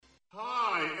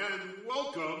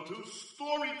Welcome to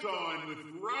Storytime with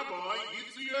Rabbi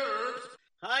Yitzy Erps.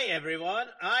 Hi, everyone.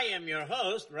 I am your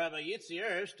host, Rabbi Yitzy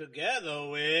Erps, together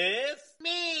with...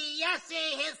 me,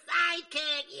 Yossi, his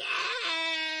sidekick.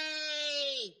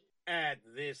 Yay! At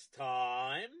this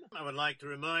time, I would like to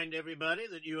remind everybody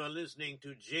that you are listening to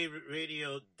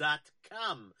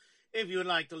JRootRadio.com. If you would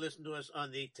like to listen to us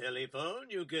on the telephone,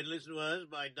 you can listen to us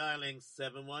by dialing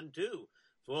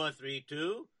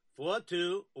 712-432-4217.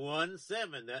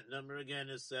 That number again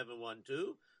is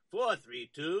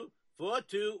 712-432-4217.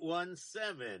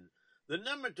 The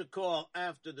number to call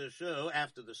after the show,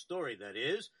 after the story that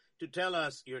is, to tell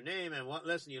us your name and what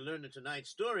lesson you learned in tonight's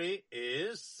story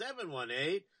is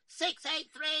 683-5858.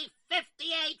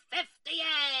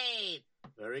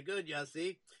 Very good,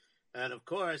 Yossi. And of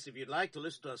course, if you'd like to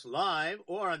listen to us live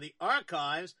or on the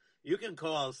archives, you can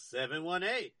call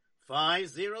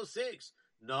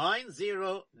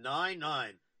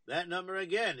 718-506-9099. That number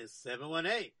again is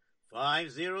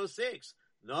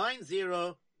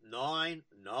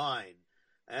 718-506-9099.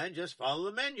 And just follow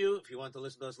the menu if you want to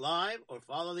listen to us live or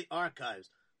follow the archives.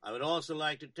 I would also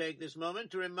like to take this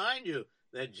moment to remind you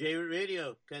that JRoot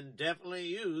Radio can definitely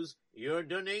use your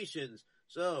donations.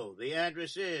 So the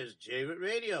address is JRoot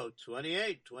Radio,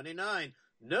 2829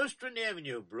 Nostrand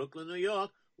Avenue, Brooklyn, New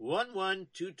York,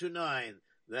 11229.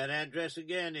 That address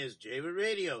again is JRoot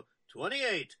Radio,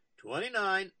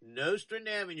 2829 Nostrand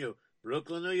Avenue,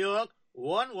 Brooklyn, New York,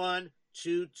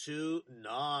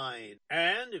 11229.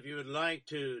 And if you would like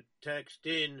to text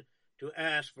in to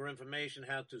ask for information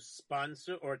how to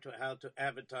sponsor or to how to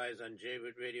advertise on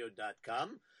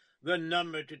JRootRadio.com, the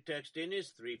number to text in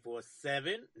is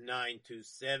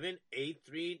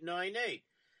 347-927-8398.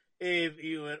 If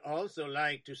you would also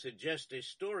like to suggest a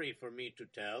story for me to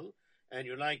tell, and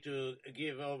you'd like to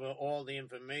give over all the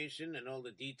information and all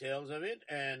the details of it,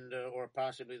 and or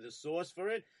possibly the source for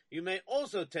it, you may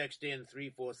also text in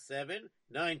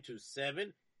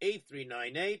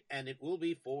 347-927-8398, and it will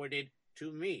be forwarded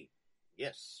to me.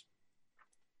 Yes.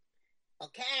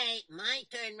 Okay, my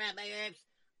turn, Rabbi Erps.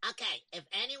 Okay, if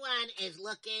anyone is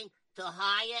looking to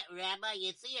hire Rabbi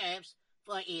Yitzy Erps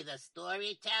for either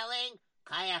storytelling,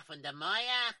 Kaya from the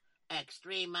Moyach,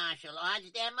 extreme martial arts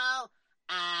demo,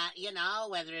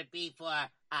 whether it be for,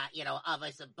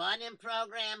 Avos Abanim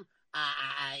program,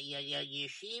 your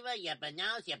yeshiva, your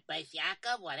banos, your Beis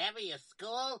Yaakov, whatever, your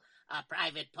school, a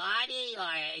private party,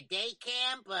 or a day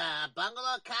camp, a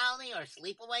bungalow colony, or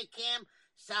sleepaway camp.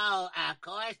 So, of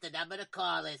course, the number to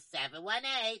call is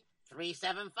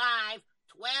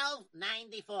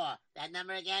 718-375-1294. That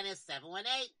number again is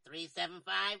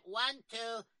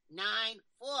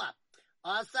 718-375-1294.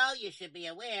 Also, you should be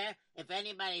aware, if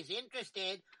anybody's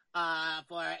interested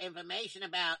for information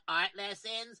about art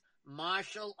lessons,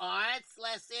 martial arts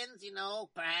lessons,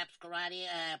 perhaps karate,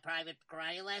 private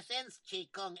karate lessons,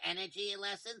 Qigong energy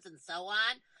lessons, and so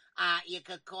on, you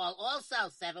could call also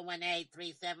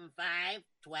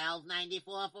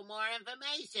 718-375-1294 for more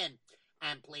information.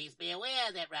 And please be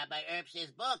aware that Rabbi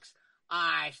Erps' books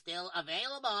are still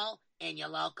available in your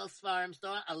local Sforum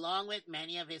store, along with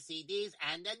many of his CDs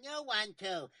and a new one,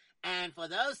 too. And for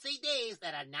those CDs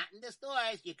that are not in the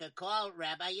stores, you could call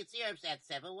Rabbi Yitzy Erps at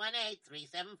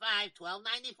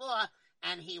 718-375-1294,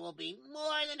 and he will be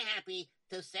more than happy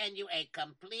to send you a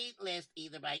complete list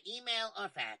either by email or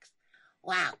fax.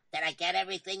 Wow, did I get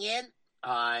everything in?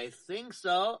 I think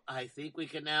so. I think we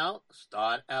can now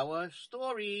start our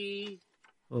story.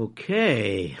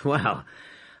 Okay, wow.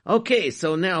 Okay,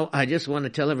 so now I just want to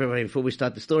tell everybody before we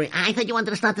start the story. I thought you wanted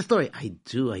to start the story. I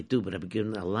do, but I've been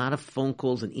getting a lot of phone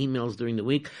calls and emails during the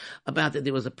week about that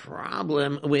there was a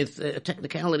problem with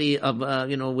technicality of,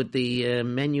 with the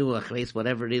menu or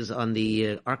whatever it is on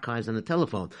the archives on the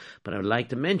telephone. But I would like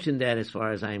to mention that as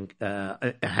far as I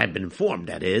have been informed,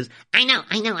 that is. I know.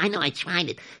 I tried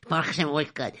it. Baruch Hashem, it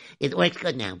works good. It works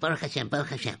good now. Baruch Hashem.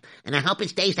 And I hope it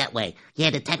stays that way.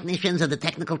 Yeah, the technicians or the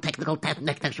technical,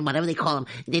 whatever they call them,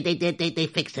 They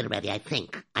fixed it already, I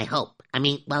think. I hope.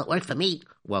 It worked for me.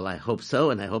 Well, I hope so,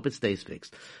 and I hope it stays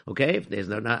fixed. Okay? If there's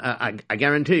I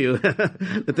guarantee you,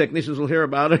 the technicians will hear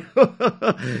about it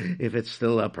if it's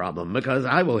still a problem, because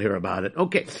I will hear about it.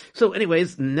 Okay. So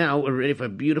anyways, now we're ready for a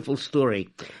beautiful story.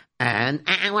 And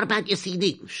what about your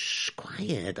CD? Shh,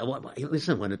 quiet.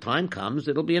 Listen, when the time comes,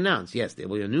 it'll be announced. Yes, there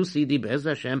will be a new CD, Be'ez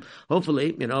Hashem.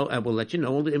 Hopefully, I will let you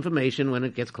know all the information when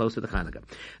it gets closer to Hanukkah.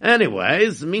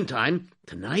 Anyways, meantime,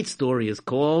 tonight's story is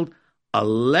called A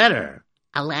Letter.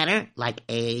 A letter? Like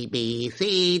A, B,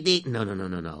 C, D? No.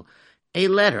 A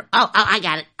letter. Oh, I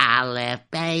got it. Aleph,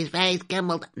 Beis,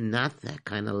 Gimel. Not that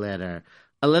kind of letter.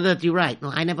 A letter that you write. No,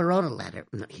 I never wrote a letter.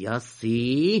 You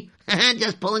see?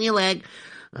 Just pulling your leg.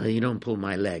 You don't pull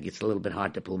my leg. It's a little bit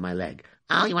hard to pull my leg.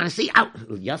 Oh, you want to see? Oh,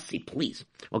 Yossi, please.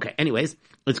 Okay, anyways,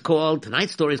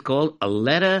 tonight's story is called A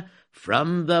Letter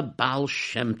from the Baal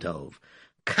Shem Tov.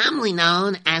 Commonly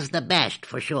known as the Best,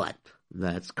 for short.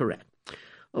 That's correct.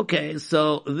 Okay,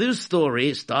 so this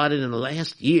story started in the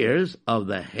last years of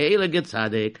the Heilige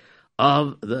Tzaddik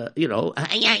of the,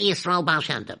 Yisrael Baal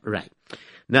Shem Tov. Right.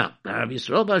 Now, Rabbi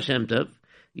Yisrael Baal Shem Tov,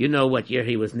 you know what year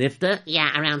he was nifta?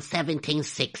 Yeah, around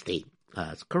 1760.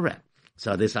 That's correct.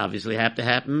 So this obviously had to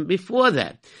happen before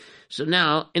that. So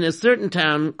now, in a certain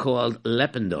town called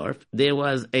Leppendorf, there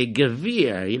was a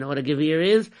gevir. You know what a gevir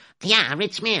is? Yeah, a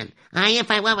rich man. If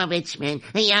I were a rich man.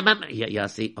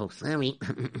 Yossi. Oh, sorry.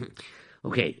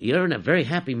 Okay, you're in a very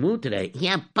happy mood today.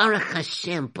 Yeah, Baruch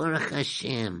Hashem.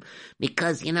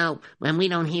 Because, when we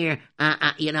don't hear,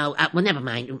 well, never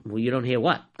mind. Well, you don't hear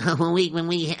what? when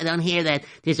we don't hear that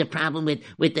there's a problem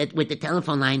with the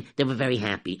telephone line, then we're very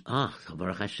happy. Oh, so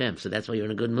Baruch Hashem. So that's why you're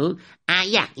in a good mood?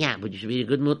 Yeah. But you should be in a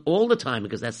good mood all the time,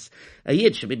 because that's a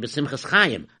Yid should be b'simchas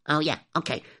chayim. Oh, yeah.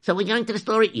 Okay. So we're going to the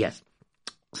story? Yes.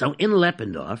 So in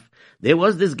Leppendorf, there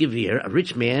was this gevir, a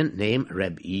rich man named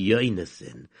Reb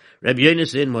Yonason. Reb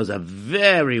Yonason was a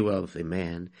very wealthy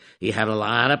man. He had a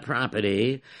lot of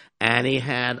property, and he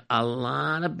had a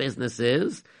lot of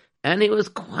businesses, and he was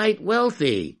quite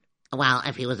wealthy. Well,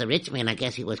 if he was a rich man, I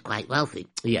guess he was quite wealthy.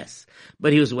 Yes,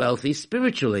 but he was wealthy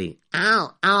spiritually.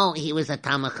 Oh, he was a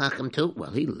Talmid Chacham too?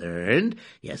 Well, he learned.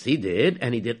 Yes, he did,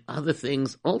 and he did other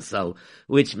things also,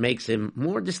 which makes him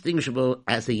more distinguishable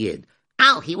as a Yid.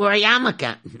 Oh, he wore a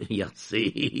yarmulke.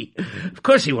 Yossi. Of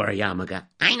course he wore a yarmulke.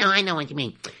 I know what you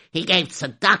mean. He gave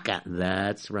tzedakah.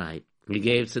 That's right. He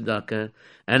gave tzedakah,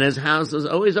 and his house was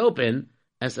always open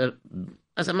as a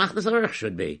machnas orach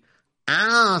should be.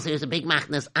 Oh, so he was a big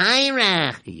machnas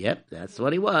orach. Yep, that's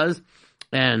what he was.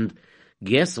 And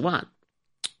guess what?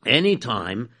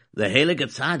 Anytime the Heilige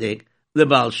Tzaddik, the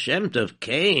Baal Shem Tov,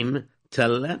 came to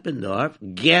Leppendorf,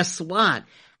 guess what?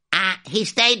 He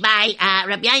stayed by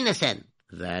Rabbi Yonason.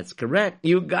 That's correct.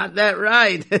 You got that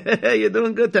right. You're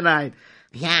doing good tonight.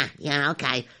 Yeah,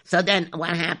 okay. So then,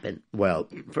 what happened? Well,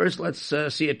 first let's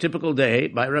see a typical day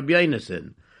by Rabbi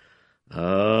Yonason.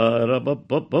 Baruch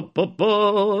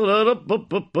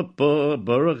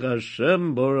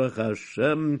Hashem, Baruch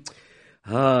Hashem.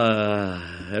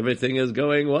 Everything is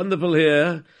going wonderful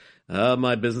here.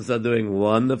 My business are doing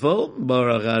wonderful.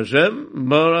 Baruch Hashem,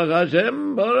 Baruch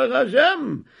Hashem, Baruch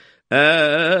Hashem.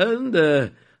 And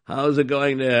how's it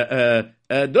going there?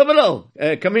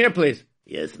 Dovelo, come here, please.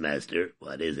 Yes, master.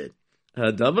 What is it?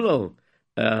 Dovelo,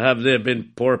 have there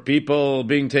been poor people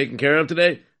being taken care of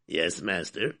today? Yes,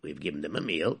 master. We've given them a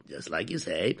meal, just like you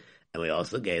say, and we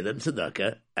also gave them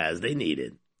tzedakah as they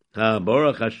needed.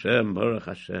 Baruch Hashem, Baruch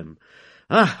Hashem.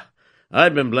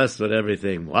 I've been blessed with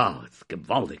everything. Wow, it's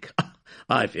gewaldig.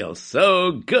 I feel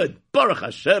so good. Baruch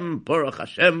Hashem, Baruch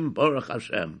Hashem, Baruch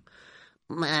Hashem.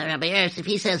 Rabbi Erps, if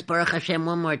he says Baruch Hashem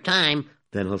one more time,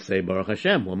 then he'll say Baruch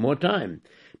Hashem one more time.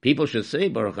 People should say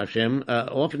Baruch Hashem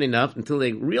often enough until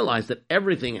they realize that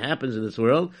everything happens in this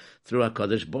world through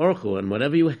HaKadosh Baruch Hu, and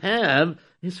whatever you have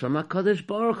is from HaKadosh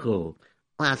Baruch Hu.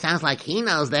 Well, it sounds like he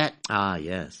knows that.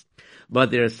 Yes.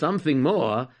 But there's something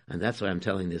more, and that's why I'm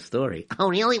telling this story. Oh,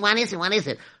 really? What is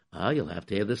it? You'll have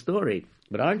to hear the story.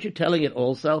 But aren't you telling it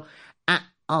also?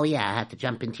 Oh, yeah, I have to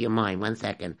jump into your mind. 1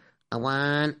 second.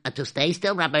 To stay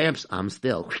still, Rabbi Erps? I'm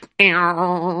still.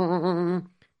 I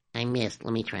missed.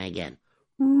 Let me try again.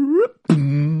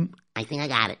 I think I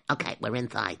got it. Okay, we're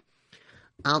inside.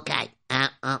 Okay.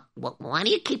 Why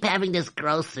do you keep having this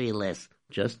grocery list?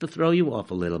 Just to throw you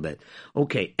off a little bit.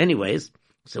 Okay, anyways,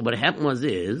 so what happened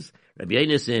is, Rabbi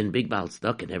Yonason, Big Baal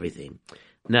stuck and everything.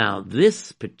 Now,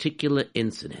 this particular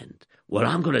incident, what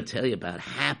I'm going to tell you about,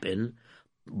 happened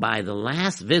by the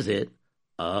last visit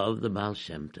of the Baal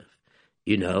Shem Tov.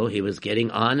 You know, he was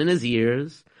getting on in his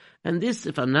years, and this,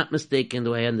 if I'm not mistaken,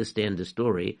 the way I understand the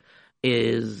story,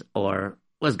 was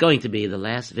going to be the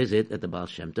last visit that the Baal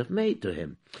Shem Tov made to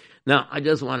him. Now, I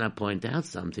just want to point out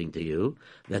something to you,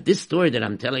 that this story that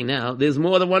I'm telling now, there's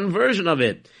more than one version of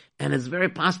it. And it's very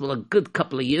possible a good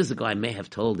couple of years ago I may have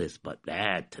told this, but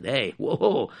today,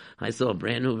 whoa, I saw a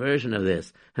brand new version of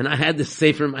this. And I had this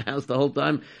safer in my house the whole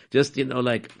time. Just,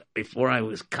 like before I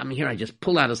was coming here, I just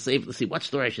pulled out a safe to see what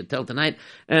story I should tell tonight.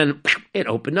 And it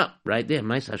opened up right there,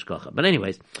 my Sashkocha. But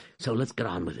anyways, so let's get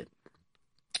on with it.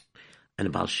 And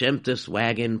the Baal Shem Tov's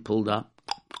wagon pulled up.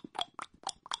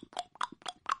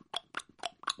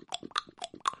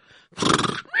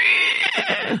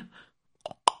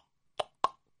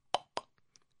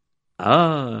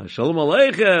 Shalom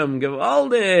Aleichem,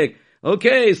 gewaldig.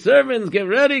 Okay, servants, get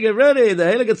ready. The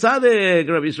Heilige Tzaddik,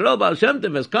 Rabbi Yisrael Baal Shem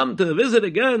Tov, has come to visit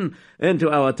again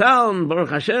into our town. Baruch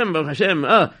Hashem.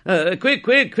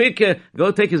 Quick,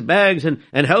 go take his bags and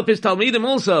help his Talmidim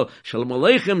also. Shalom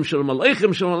Aleichem.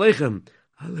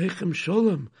 Aleichem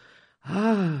Shalom.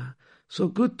 So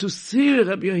good to see you,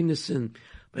 Rabbi Yonason.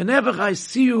 Whenever I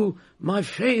see you, my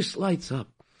face lights up.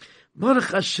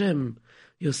 Baruch Hashem,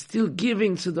 you're still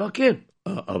giving tzedakah?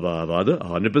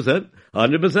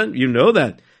 100%. You know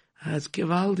that. That's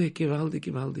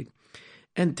gewaldig.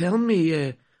 And tell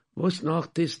me, what's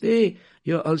noch this day?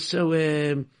 You're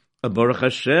also, Baruch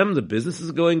Hashem, the business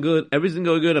is going good, everything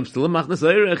going good, I'm still in Machnas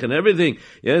Eirech and everything.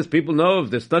 Yes, people know if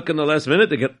they're stuck in the last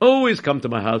minute, they can always come to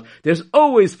my house. There's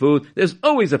always food, there's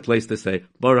always a place to say,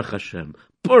 Baruch Hashem.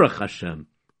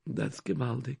 That's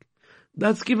gewaldig.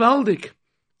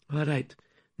 All right.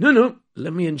 No,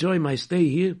 let me enjoy my stay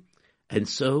here. And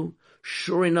so,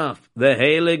 sure enough, the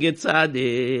Heilige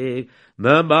Tzaddik,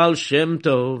 the Baal Shem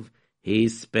Tov, he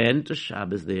spent a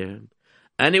Shabbos there.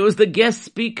 And he was the guest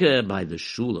speaker by the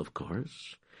shul, of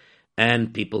course.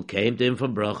 And people came to him for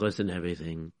brachos and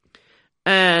everything.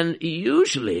 And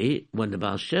usually, when the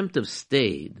Baal Shem Tov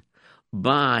stayed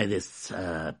by this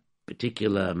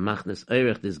particular Machnas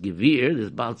Eirech, this Gevir, this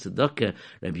Baal Tzedakah,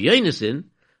 Rabbi Yonason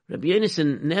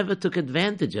never took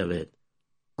advantage of it.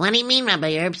 What do you mean,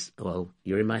 Rabbi Erps? Well,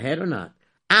 you're in my head or not?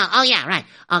 Oh, yeah, right.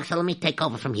 Oh, so let me take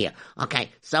over from here. Okay,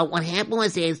 so what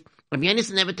happened is Rabbi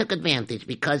Yonason never took advantage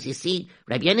because, you see,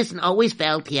 Rabbi Yonason always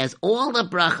felt he has all the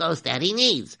brachos that he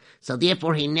needs. So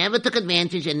therefore, he never took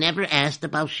advantage and never asked the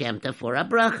Baal Shem Tov for a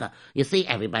bracha. You see,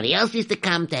 everybody else used to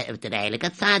come to the Heilige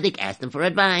Tzaddik, ask him for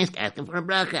advice, ask him for a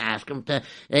bracha, ask him to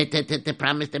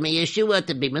promise them a Yeshua,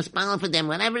 to be mispal for them,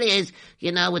 whatever it is,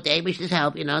 with the Eibish's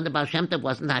help, the Baal Shem Tov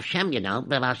wasn't Hashem, the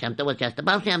Baal Shem Tov was just the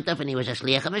Baal Shem Tov, and he was a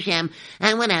shliach of Hashem,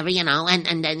 and whatever,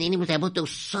 and then he was able to do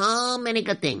so many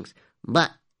good things.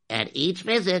 But at each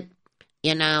visit,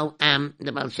 the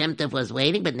Baal Shem Tov was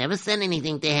waiting, but never said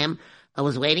anything to him. I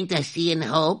was waiting to see and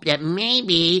hope that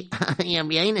maybe Rabbi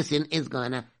Yonason is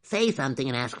going to say something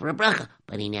and ask for a bracha,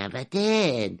 but he never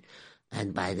did.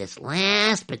 And by this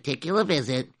last particular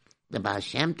visit, the Baal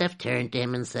Shem Tov turned to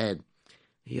him and said,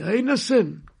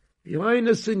 Yonason,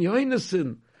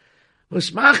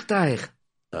 was macht euch?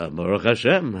 Baruch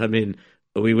Hashem. I mean,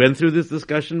 we went through this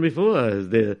discussion before. Is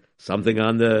there something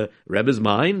on the Rebbe's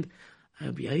mind?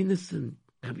 Rabbi Yonason,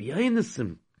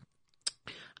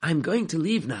 I'm going to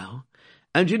leave now.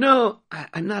 And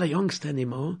I'm not a youngster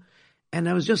anymore. And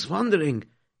I was just wondering,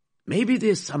 maybe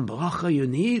there's some bracha you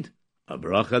need? A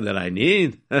bracha that I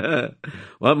need?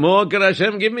 What more could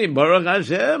Hashem give me? Baruch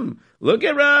Hashem. Look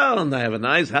around. I have a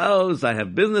nice house. I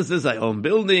have businesses. I own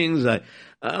buildings.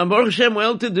 I'm Baruch Hashem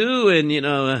well-to-do. And,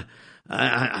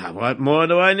 what more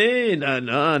do I need?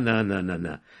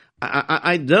 No.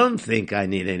 I don't think I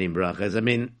need any brachas. I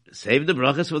mean, save the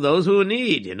brachas for those who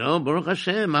need, Baruch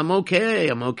Hashem, I'm okay.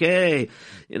 I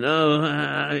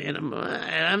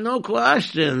have no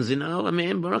questions,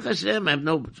 Baruch Hashem, I have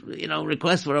no,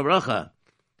 request for a bracha.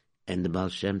 And the Baal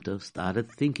Shem Tov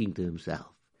started thinking to himself.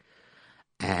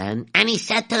 And he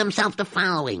said to himself the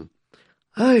following.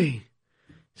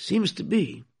 Seems to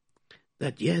be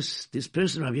that yes, this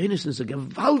person, Rabbi Yonason, is a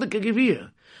gewaldige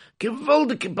Gevir,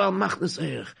 gewaldige Baal Machnas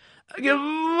Eirech, a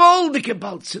gewaldige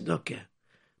Baal Tzedakah.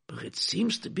 But it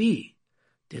seems to be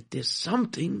that there's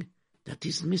something that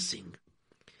is missing.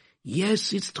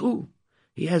 Yes, it's true.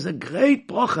 He has a great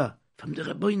bracha from the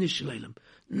Rabbeinu Shalom.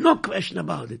 No question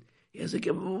about it. He has a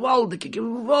gewaldige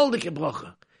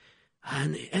bracha.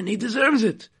 And he deserves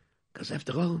it. Because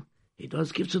after all, he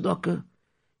does give tzedakah.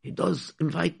 He does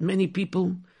invite many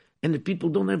people. And if people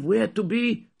don't have where to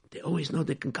be, they always know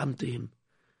they can come to him.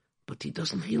 But he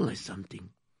doesn't realize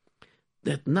something.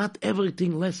 That not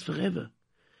everything lasts forever.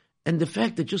 And the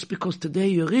fact that just because today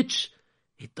you're rich,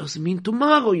 it doesn't mean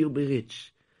tomorrow you'll be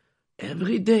rich.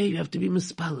 Every day you have to be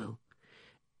mispalel.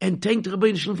 And thank the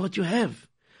Rabbeinu Shalom for what you have.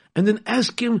 And then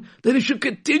ask him that he should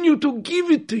continue to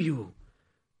give it to you.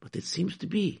 But it seems to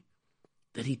be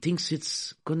that he thinks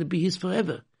it's going to be his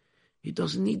forever. He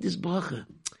doesn't need this bracha.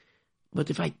 But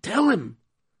if I tell him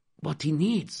what he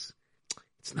needs,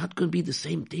 it's not going to be the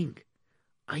same thing.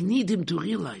 I need him to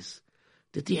realize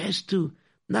that he has to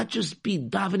not just be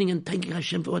davening and thanking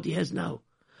Hashem for what he has now,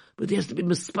 but he has to be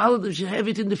mispaled that he should have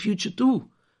it in the future too.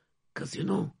 Because,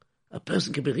 a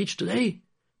person can be rich today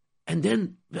and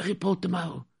then very poor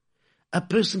tomorrow. A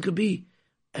person could be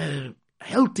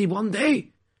healthy one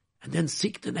day and then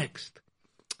sick the next.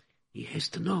 He has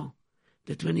to know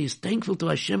that when he is thankful to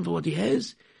Hashem for what he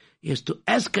has to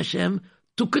ask Hashem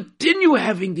to continue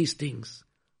having these things.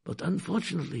 But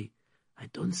unfortunately, I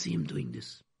don't see him doing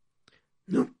this.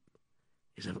 No,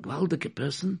 he's a gewaltige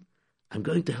person. I'm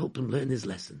going to help him learn his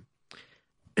lesson.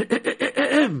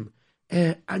 Entschuldigt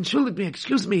me,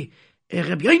 excuse me,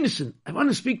 Rebbe Yonason, I want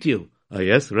to speak to you.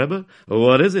 Yes, Rebbe?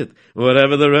 What is it?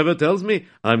 Whatever the Rebbe tells me,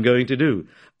 I'm going to do.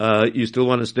 You still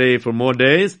want to stay for more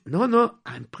days? No,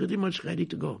 I'm pretty much ready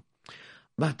to go.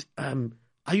 But, are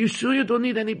you sure you don't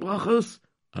need any brachos?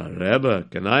 Rebbe,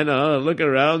 can I now look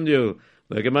around you?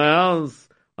 Look at my house.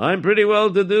 I'm pretty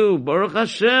well to do. Baruch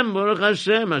Hashem, Baruch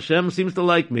Hashem. Hashem seems to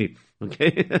like me.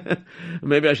 Okay?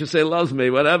 Maybe I should say loves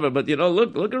me, whatever. But,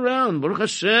 look around. Baruch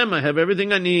Hashem, I have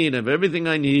everything I need.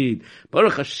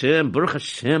 Baruch Hashem, Baruch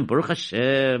Hashem, Baruch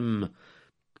Hashem.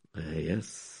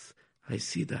 Yes, I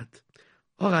see that.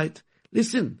 All right.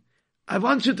 Listen, I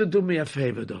want you to do me a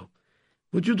favor, though.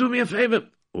 Would you do me a favor?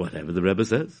 Whatever the Rebbe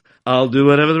says. I'll do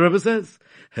whatever the Rebbe says.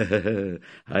 Heilige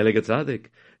Tzaddik.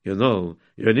 You're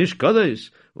an Ish Kodesh.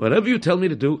 Whatever you tell me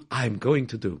to do, I'm going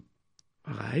to do.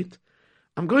 All right.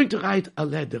 I'm going to write a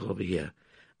letter over here.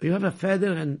 You have a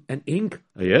feather and ink?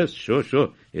 Yes, sure.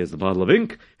 Here's the bottle of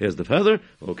ink. Here's the feather.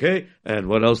 Okay. And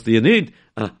what else do you need?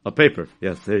 A paper.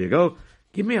 Yes, there you go.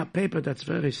 Give me a paper that's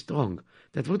very strong.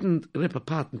 That wouldn't rip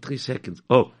apart in 3 seconds.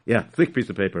 Oh, yeah, thick piece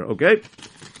of paper. Okay.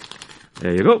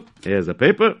 There you go. Here's a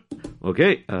paper.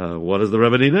 Okay. What does the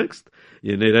Rebbe need next?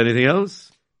 You need anything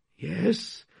else?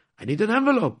 Yes. I need an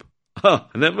envelope.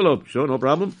 An envelope. Sure, no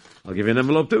problem. I'll give you an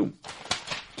envelope too.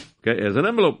 Okay, here's an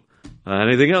envelope.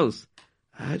 Anything else?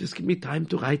 Just give me time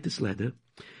to write this letter.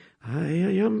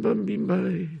 Okay,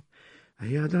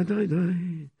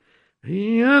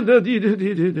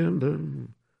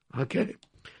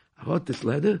 I wrote this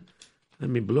letter. Let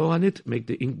me blow on it, make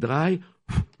the ink dry.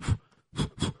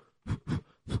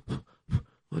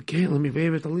 Okay, let me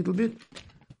wave it a little bit.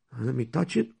 Let me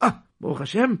touch it. Baruch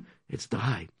Hashem, it's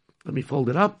dry. Let me fold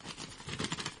it up.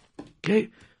 Okay,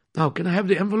 now can I have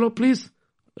the envelope, please?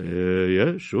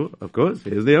 Yeah, sure, of course.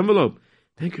 Here's the envelope.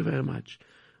 Thank you very much.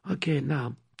 Okay,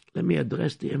 now, let me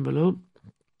address the envelope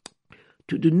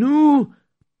to the new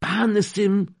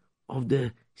Parnesim of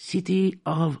the city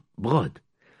of Brod,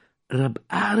 Rab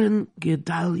Aaron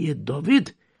Gedalia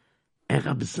David, and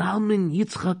Rab Zalman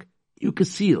Yitzchak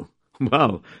Yukasil.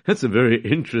 Wow, that's a very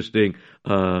interesting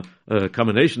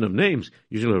combination of names.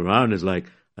 Usually Aaron is like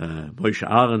Moshe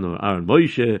Aaron or Aaron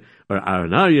Moshe or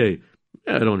Aaron Aryeh.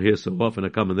 I don't hear so often a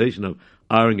combination of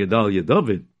Aaron Gedalia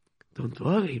David. Don't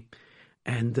worry.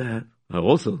 And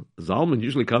also, Zalman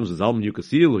usually comes with Zalman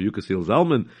Yukasil or Yukasil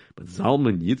Zalman, but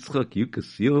Zalman Yitzchak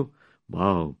Yukasil,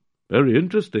 wow, very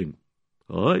interesting.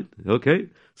 All right, okay.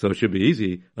 So it should be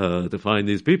easy to find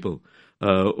these people.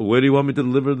 Where do you want me to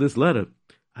deliver this letter?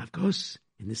 Of course,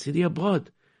 in the city of Brod.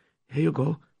 Here you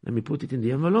go. Let me put it in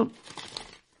the envelope.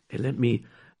 And let me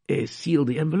seal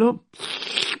the envelope.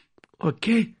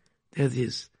 Okay, there it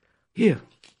is. Here.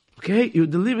 Okay, you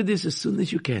deliver this as soon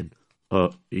as you can.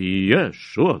 Yeah,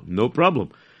 sure, no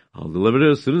problem. I'll deliver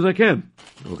it as soon as I can.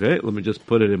 Okay, let me just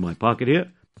put it in my pocket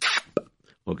here.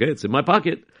 Okay, it's in my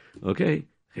pocket. Okay,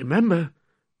 remember,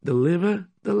 deliver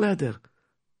the letter.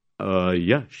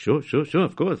 Yeah, sure,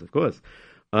 of course.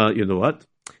 You know what?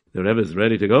 The Rebbe is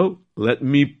ready to go. Let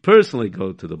me personally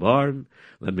go to the barn.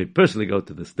 Let me personally go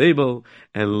to the stable.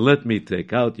 And let me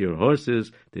take out your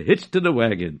horses to hitch to the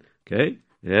wagon. Okay?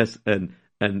 Yes, and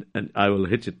I will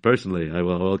hitch it personally. I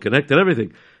will connect and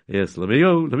everything. Yes, let me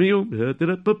go.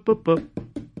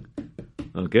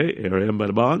 Okay, here I am by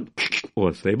the barn.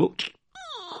 Or stable.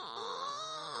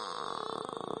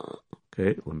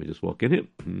 Okay, let me just walk in here.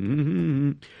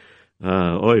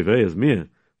 Oy vey is mir.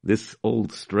 This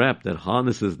old strap that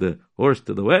harnesses the horse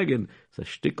to the wagon is a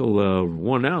shtickle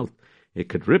worn out. It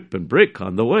could rip and break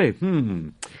on the way.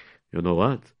 You know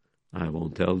what? I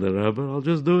won't tell the Rebbe. I'll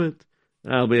just do it.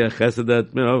 I'll be a chesed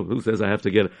that, who says I have to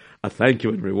get a thank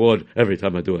you and reward every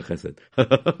time I do a chesed?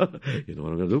 You know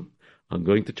what I'm going to do? I'm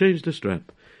going to change the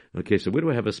strap. Okay, so where do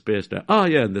I have a spare strap?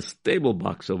 Yeah, in the stable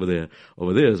box over there.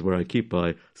 Over there is where I keep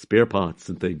my spare parts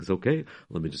and things, okay?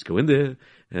 Let me just go in there,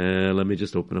 and let me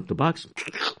just open up the box.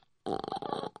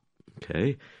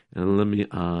 Okay, and let me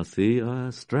see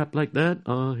a strap like that.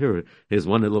 Here's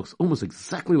one that looks almost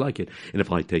exactly like it. And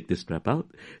if I take this strap out,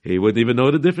 he wouldn't even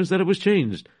know the difference that it was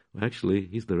changed. Well, actually,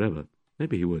 he's the Rebbe.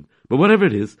 Maybe he would. But whatever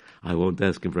it is, I won't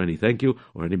ask him for any thank you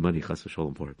or any money, chas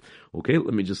v'sholom, for it. Okay,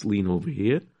 let me just lean over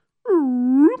here.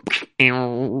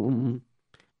 And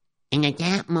at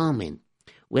that moment,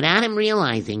 without him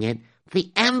realizing it,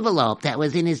 the envelope that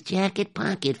was in his jacket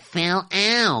pocket fell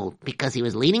out because he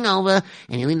was leaning over,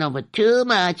 and he leaned over too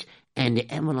much, and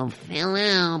the envelope fell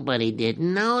out, but he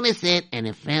didn't notice it, and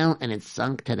it fell, and it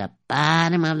sunk to the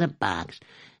bottom of the box.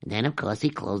 And then, of course, he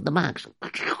closed the box.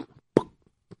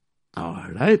 All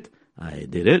right, I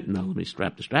did it. Now let me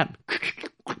strap the strap.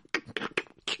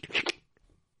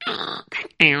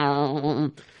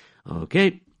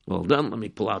 Okay, all done. Let me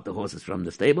pull out the horses from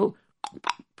the stable.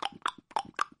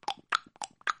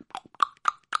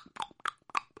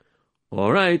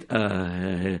 All right,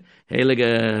 Heilige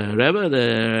Rebbe,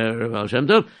 the Baal Shem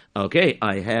Tov. Okay,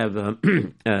 I have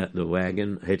the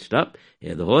wagon hitched up,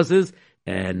 here the horses,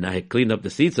 and I cleaned up the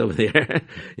seats over there,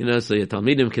 so your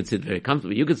Talmidim can sit very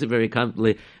comfortably, you can sit very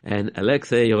comfortably, and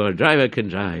Alexei, your driver, can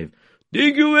drive.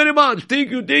 Thank you very much,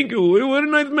 thank you, very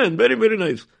nice man, very, very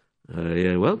nice.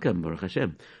 You're welcome, Baruch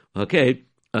Hashem. Okay,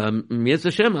 Yes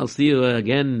Hashem, I'll see you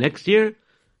again next year.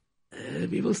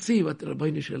 We will see what the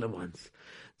Rabbeinu Shalom wants.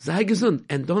 Sei gesund,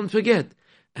 and don't forget,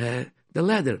 the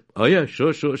ladder. Oh yeah,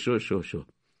 sure.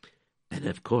 And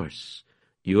of course,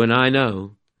 you and I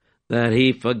know that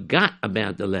he forgot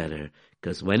about the ladder,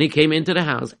 because when he came into the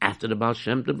house after the Baal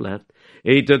Shem Tov left,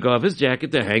 he took off his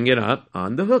jacket to hang it up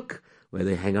on the hook, where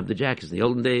they hang up the jackets. In the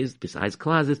olden days, besides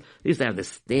closets, they used to have this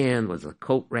stand, was a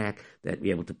coat rack, that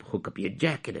you're able to hook up your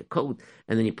jacket, a coat,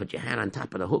 and then you put your hat on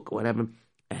top of the hook or whatever,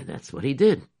 and that's what he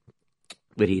did.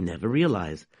 But he never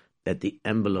realized that the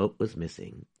envelope was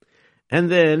missing. And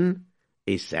then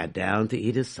he sat down to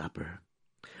eat his supper.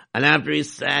 And after he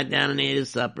sat down and ate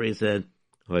his supper, he said,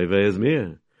 Oy vey is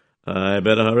mir. I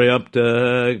better hurry up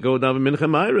to go daven mincha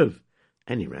ma'ariv.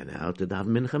 And he ran out to daven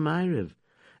mincha ma'ariv.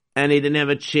 And he didn't have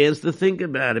a chance to think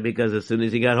about it, because as soon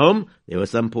as he got home, there were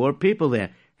some poor people there.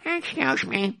 Excuse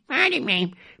me, pardon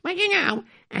me, but I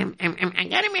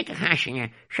gotta make a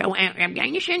chashana. So,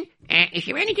 Dennison, is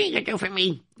there anything you can do for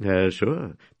me?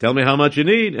 Sure. Tell me how much you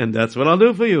need, and that's what I'll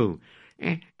do for you.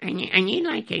 I need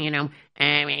like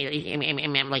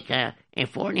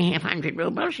 4,500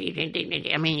 rubles.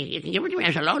 I mean, you can give it to me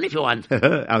as a loan if you want.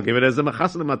 I'll give it as a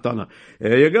machasana matana.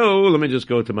 Here you go. Let me just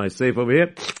go to my safe over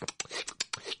here.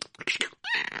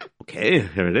 Okay,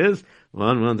 here it is.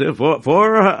 1, 2,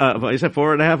 4. You said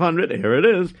 4,500. Here it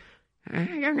is. I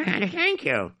don't know how to thank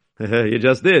you. You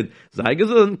just did. Sei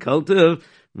gesund, kol tov.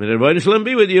 May the Rebbeinu Shalom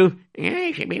be with you. Yeah,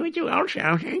 I should be with you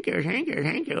also. Thank you.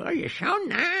 Oh, you're so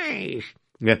nice.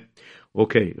 Yeah.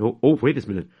 Okay. Oh, wait a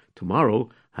minute. Tomorrow,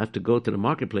 I have to go to the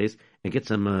marketplace and get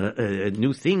some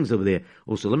new things over there.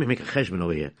 Oh, so let me make a cheshbon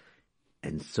over here.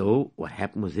 And so what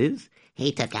happened was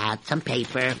He took out some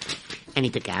paper, and he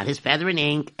took out his feather and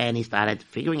ink, and he started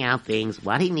figuring out things,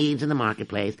 what he needs in the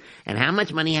marketplace, and how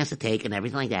much money he has to take, and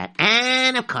everything like that.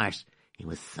 And, of course, he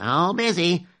was so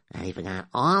busy that he forgot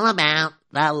all about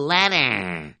the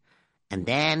letter. And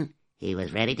then he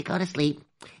was ready to go to sleep.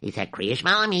 He said, Kriyash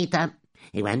Malamita.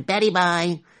 He went Betty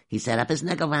by. He set up his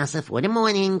Negavasa for the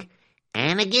morning.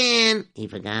 And again, he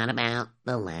forgot about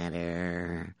the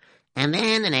letter. And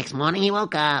then the next morning he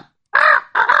woke up.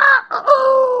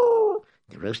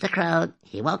 The rooster crowed.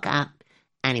 He woke up.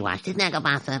 And he washed his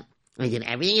Negavasa. He did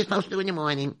everything you're supposed to do in the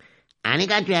morning. And he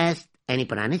got dressed. And he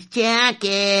put on his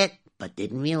jacket. But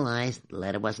didn't realize the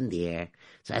letter wasn't there.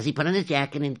 So as he put on his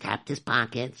jacket and tapped his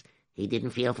pockets, he didn't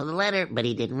feel for the letter, but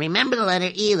he didn't remember the letter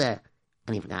either.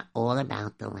 And he forgot all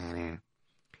about the letter.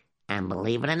 And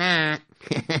believe it or not,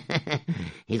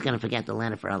 he's going to forget the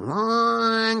letter for a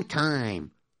long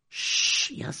time.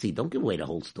 Shh, Yossi, don't give away the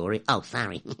whole story. Oh,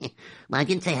 sorry. Well, I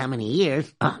didn't say how many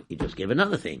years. Oh, you just gave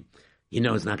another thing. You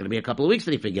know it's not going to be a couple of weeks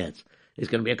that he forgets. It's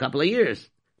going to be a couple of years.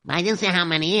 But I didn't say how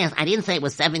many years. I didn't say it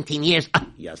was 17 years. Oh,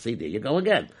 Yossi, there you go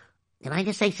again. Did I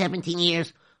just say 17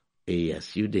 years?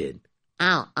 Yes, you did.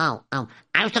 Oh. I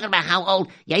was talking about how old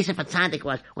Yosef Atzadik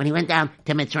was when he went down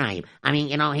to Mitzrayim. I mean,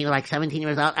 he was like 17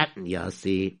 years old.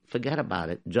 Yossi, forget about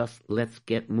it. Just let's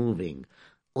get moving.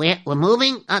 We're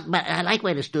moving? But I like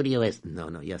where the studio is. No,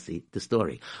 Yossi, the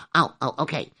story. Oh,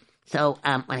 okay. So,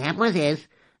 what happened was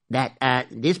that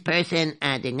this person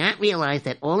did not realize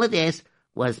that all of this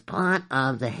was part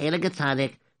of the Heilige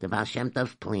Tzaddik, the Baal Shem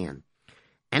Tov's plan.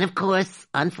 And of course,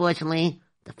 unfortunately,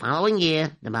 the following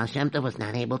year, the Baal Shem Tov was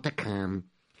not able to come.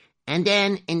 And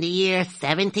then, in the year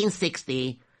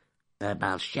 1760, the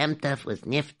Baal Shem Tov was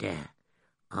nifter.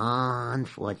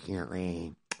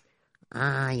 Unfortunately.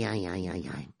 Ay.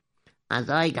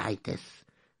 Azoi.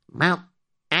 Well,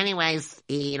 anyways,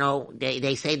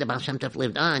 they say the Baal Shem Tov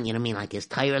lived on, like his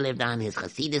Torah lived on, his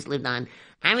Hasidus lived on,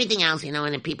 everything else, and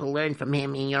then people learn from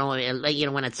him, when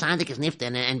a tzaddik is nifta,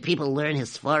 and people learn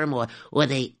his svarim, or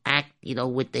they act,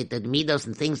 with the midos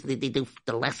and things, they do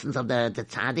the lessons of the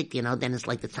tzaddik, then it's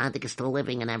like the tzaddik is still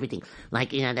living and everything. Like,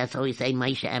 that's how we say,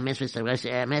 Maisha Emes, Mr. Rosh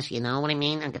Emes, you know what I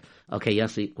mean? Okay,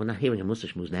 Yossi, we're not hearing a Musa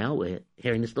Shmuz now, we're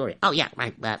hearing the story. Oh, yeah,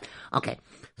 right, okay.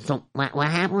 So, what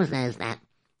happened was that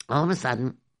all of a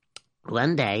sudden,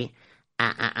 One day,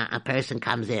 a person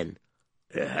comes in.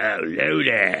 Hello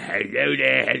there, hello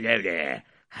there, hello there.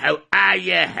 How are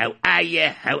you, how are you,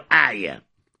 how are you?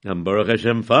 I'm Baruch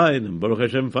Hashem fine,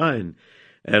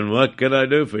 And what can I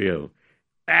do for you?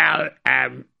 Well,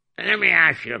 let me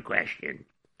ask you a question.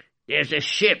 There's a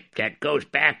ship that goes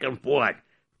back and forth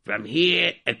from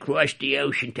here across the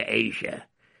ocean to Asia.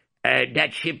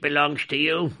 That ship belongs to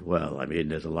you? Well, I mean,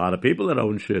 there's a lot of people that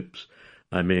own ships.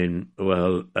 I mean,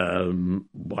 well,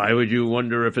 why would you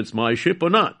wonder if it's my ship or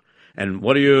not? And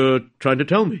what are you trying to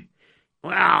tell me?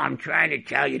 Well, I'm trying to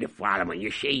tell you the following.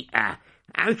 You see, how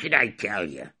should I tell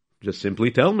you? Just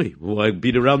simply tell me. Why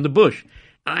beat around the bush?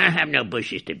 I have no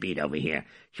bushes to beat over here.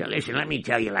 So listen, let me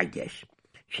tell you like this.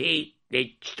 See,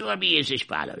 the story is as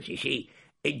follows. You see,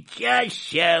 it just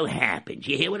so happens.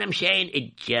 You hear what I'm saying?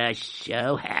 It just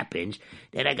so happens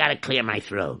that I got to clear my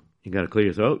throat. You got to clear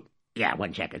your throat? Yeah,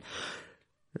 1 second.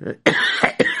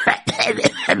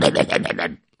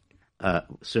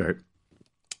 Sir,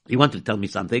 you wanted to tell me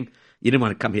something. You didn't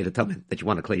want to come here to tell me that you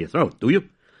want to clear your throat, do you?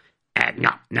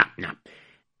 No.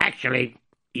 Actually,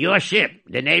 your ship,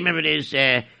 the name of it is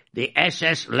the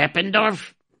SS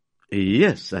Leppendorf?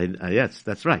 Yes, yes,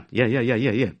 that's right. Yeah.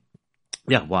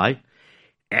 Yeah, why?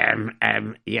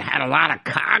 You had a lot of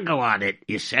cargo on it.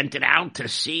 You sent it out to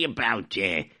sea about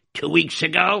 2 weeks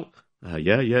ago?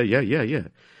 Yeah.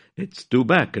 It's due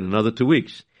back in another 2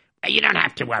 weeks. You don't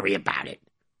have to worry about it.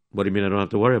 What do you mean I don't have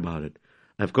to worry about it?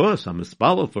 Of course, I'm a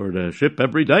spalel for the ship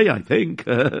every day, I think.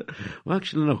 Well,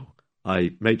 actually, no.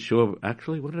 I made sure,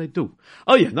 what did I do?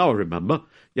 Oh, yeah, now I remember.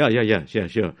 Yeah,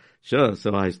 sure.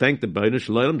 So I thanked the Rebbeinu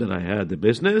Shalom that I had the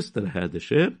business, that I had the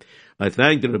ship. I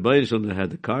thanked the Rebbeinu Shalom that I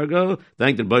had the cargo.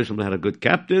 Thanked the Rebbeinu Shalom that I had a good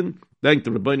captain. Thanked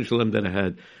the Rebbeinu Shalom that I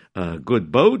had a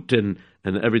good boat and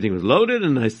everything was loaded,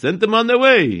 and I sent them on their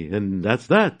way. And that's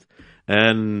that.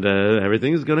 And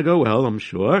everything is going to go well, I'm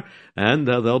sure. And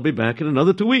they'll be back in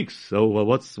another 2 weeks. So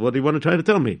what do you want to try to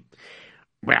tell me?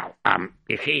 Well,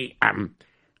 you see,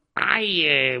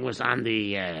 I was on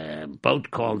the boat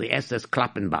called the SS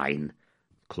Kloppenbein.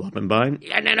 Kloppenbein?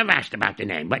 Yeah, I never asked about the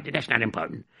name, but that's not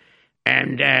important.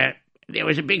 And there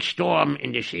was a big storm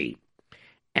in the sea.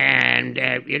 And,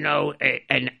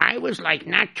 and I was like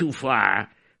not too far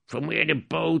from where the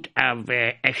boat of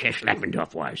SS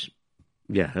Leppendorf was.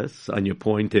 Yes, and your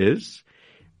point is?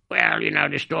 Well,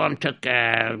 the storm took,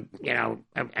 a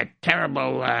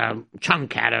terrible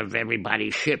chunk out of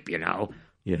everybody's ship,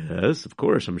 Yes, of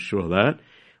course, I'm sure of that.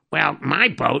 Well,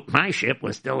 my ship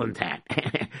was still intact.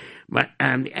 But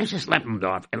the SS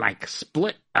Leppendorf,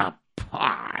 split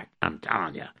apart, I'm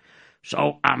telling you.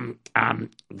 So,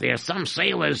 there's some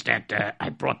sailors that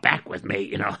I brought back with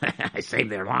me, I saved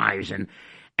their lives, and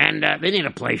they need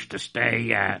a place to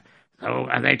stay, so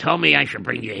they told me I should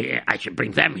bring you here. I should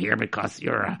bring them here because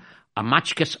you're a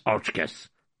machkes ochkes.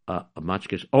 A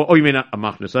machkes? Oh, you mean a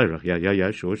machnes eirach?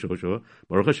 Yeah, sure.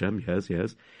 Baruch Hashem,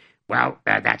 yes. Well,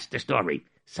 that's the story.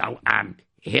 So,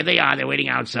 here they are. They're waiting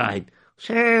outside.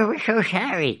 Sir, we're so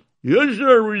sorry. Yes,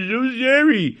 sir, we're so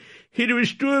sorry. Hit a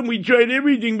storm. We tried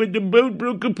everything, but the boat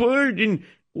broke apart and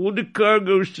all the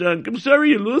cargo sunk. I'm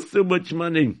sorry you lost so much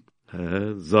money.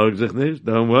 Sorg sich nicht,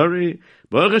 don't worry.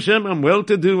 Baruch Hashem, I'm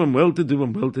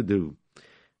well-to-do.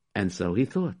 And so he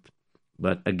thought.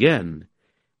 But again,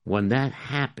 when that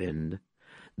happened,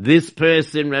 this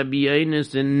person, Rabbi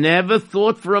Yonason, never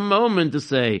thought for a moment to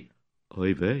say,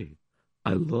 Oy vey,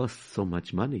 I lost so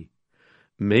much money.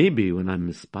 Maybe when I'm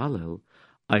mispalel,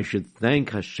 I should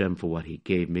thank Hashem for what he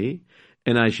gave me,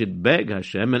 and I should beg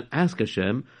Hashem and ask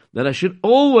Hashem that I should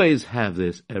always have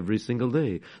this every single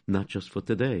day, not just for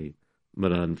today.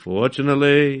 But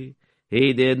unfortunately,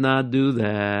 he did not do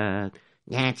that.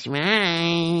 That's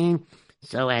right.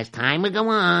 So as time would go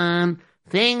on,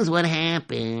 things would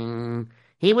happen.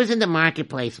 He was in the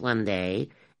marketplace one day,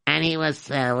 and he was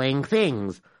selling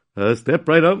things. Step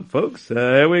right up, folks.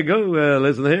 Here we go.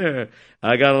 Listen here.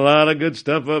 I got a lot of good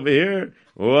stuff over here.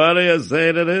 What do you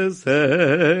say to this?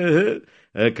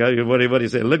 What do you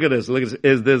say? Look at this.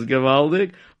 Is this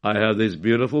gewaldig? I have these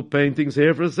beautiful paintings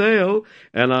here for sale.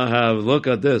 And I have, look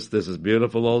at this. This is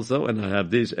beautiful also. And I have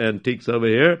these antiques over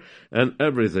here and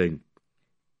everything.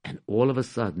 And all of a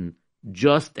sudden,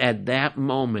 just at that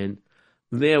moment,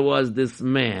 there was this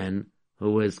man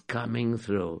who was coming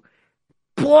through.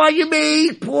 Pardon me.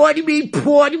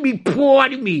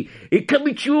 It's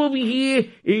coming through over here.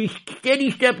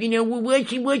 Steady stuff,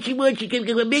 Watch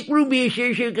it. Make room here,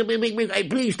 sir.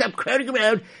 Please stop crowding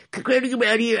around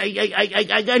here.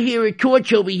 I got here a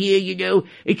torch over here,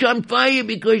 It's on fire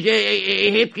because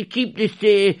I have to keep this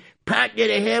pot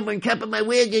that I have on top of my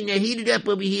wagon heated up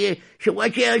over here. So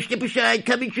watch out, step aside,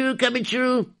 coming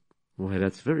through. Why,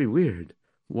 that's very weird.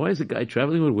 Why is a guy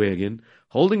traveling with a wagon,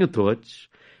 holding a torch,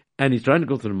 and he's trying to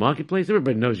go through the marketplace?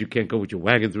 Everybody knows you can't go with your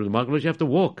wagon through the marketplace. You have to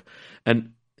walk.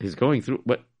 And he's going through,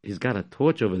 but he's got a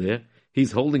torch over there.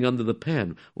 He's holding under the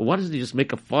pan. Well, why doesn't he just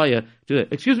make a fire?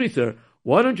 Excuse me, sir.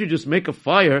 Why don't you just make a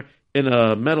fire in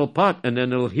a metal pot and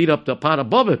then it'll heat up the pot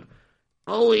above it?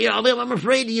 Oh, yeah, I'm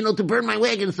afraid, to burn my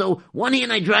wagon, so one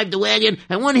hand I drive the wagon,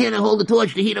 and one hand I hold the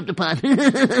torch to heat up the pot.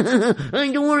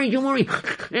 Don't worry.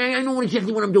 I know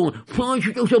exactly what I'm doing.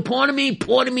 So pardon me,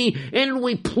 out of the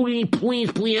way, please,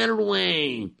 out of the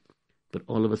way. But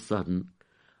all of a sudden,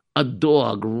 a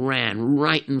dog ran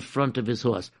right in front of his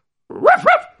horse. Ruff,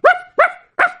 ruff, ruff, ruff,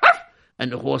 ruff, ruff.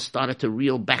 And the horse started to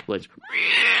reel backwards.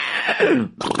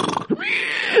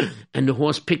 And the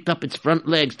horse picked up its front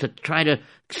legs to try to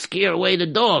scare away the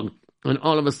dog. And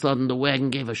all of a sudden, the wagon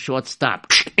gave a short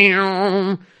stop.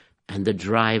 And the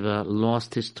driver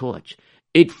lost his torch.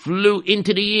 It flew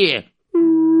into the air.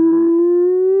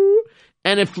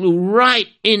 And it flew right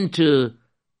into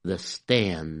the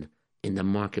stand in the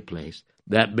marketplace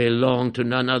that belonged to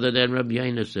none other than Rabbi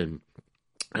Yonason.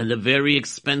 And the very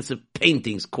expensive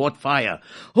paintings caught fire.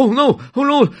 Oh no!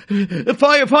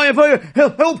 Fire!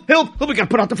 Help! We gotta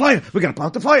put out the fire!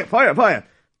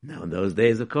 Now in those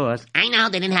days, of course, I know,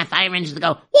 they didn't have fire engines to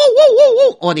go,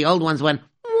 woo, or the old ones went,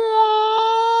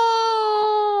 whoa.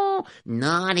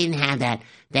 No, I didn't have that.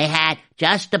 They had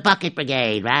just the bucket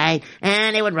brigade, right?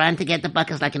 And they would run to get the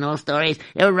buckets like in old stories.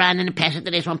 They would run and pass it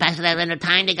to this one, pass it to that, and the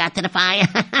time they got to the fire,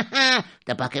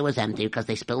 the bucket was empty because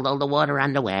they spilled all the water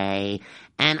on the way.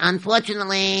 And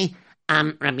unfortunately,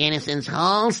 Rabbi Yonasson's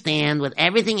whole stand with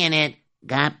everything in it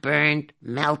got burnt,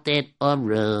 melted, or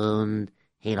ruined.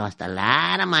 He lost a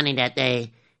lot of money that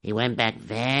day. He went back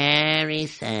very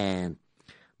sad.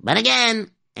 But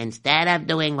again, instead of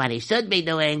doing what he should be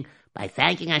doing, by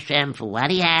thanking Hashem for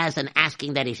what he has and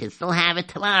asking that he should still have it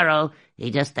tomorrow,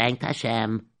 he just thanked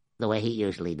Hashem the way he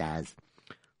usually does.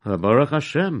 Baruch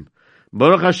Hashem,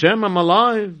 I'm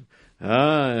alive.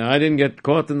 I didn't get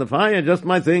caught in the fire, just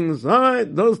my things. All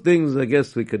right, those things I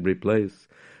guess we could replace.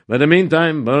 But in the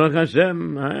meantime, Baruch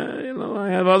Hashem,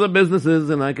 I have other businesses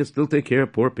and I can still take care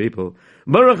of poor people.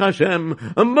 Baruch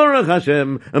Hashem, Baruch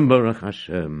Hashem, Baruch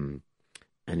Hashem.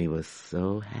 And he was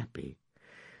so happy.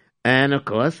 And of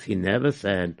course, he never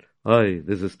said,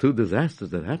 this is two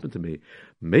disasters that happened to me.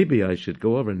 Maybe I should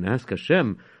go over and ask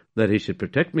Hashem that he should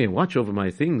protect me and watch over my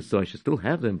things so I should still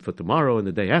have them for tomorrow and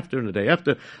the day after and the day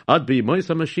after. I'd be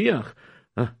Moisa Mashiach.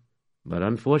 But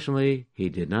unfortunately, he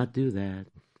did not do that.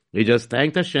 He just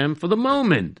thanked Hashem for the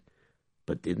moment,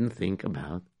 but didn't think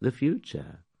about the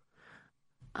future.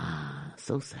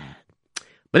 So sad.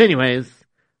 But anyways,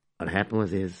 what happened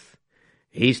was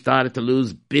he started to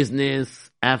lose business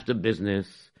after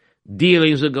business.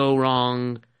 Dealings would go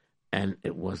wrong, and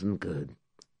it wasn't good.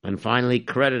 And finally,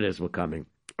 creditors were coming.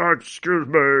 Excuse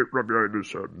me, Rabbi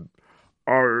Yonason.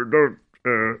 I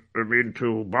don't mean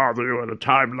to bother you at a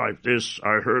time like this.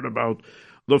 I heard about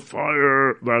the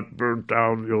fire that burnt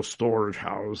down your storage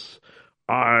house.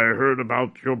 I heard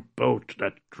about your boat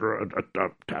that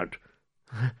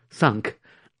sunk.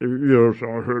 Yes,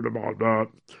 I heard about that.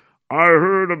 I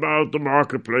heard about the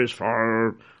marketplace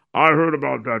fire. I heard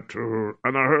about that too.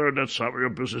 And I heard that some of your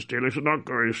business dealings are not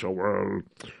going so well.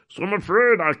 So I'm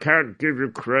afraid I can't give you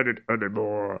credit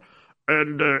anymore.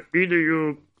 And either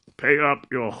you pay up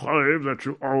your chayiv that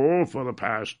you owe for the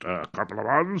past couple of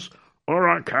months, or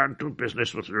I can't do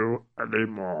business with you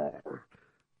anymore.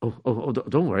 Oh,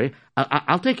 don't worry.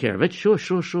 I'll take care of it. Sure.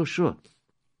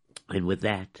 And with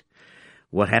that,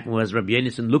 what happened was Rabbi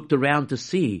Yonason looked around to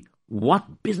see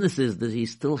what businesses does he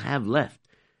still have left.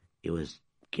 It was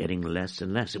getting less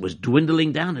and less. It was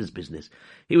dwindling down his business.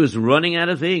 He was running out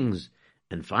of things.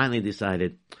 And finally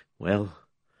decided, well,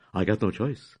 I got no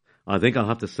choice. I think I'll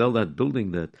have to sell that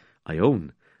building that I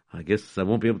own. I guess I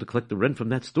won't be able to collect the rent from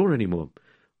that store anymore.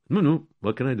 No,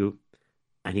 what can I do?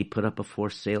 And he put up a for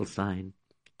sale sign,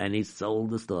 and he sold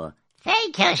the store.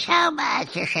 Thank you so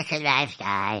much. You're such a nice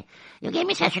guy. You gave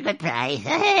me such a good price.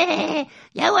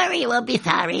 Don't worry, you won't be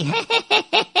sorry.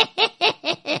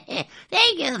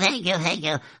 Thank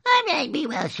you. All right, be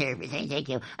well served. Thank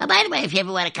you. By the way, if you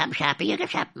ever want to come shopping, you can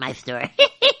shop at my store.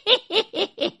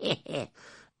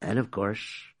 And of course,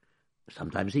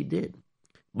 sometimes he did.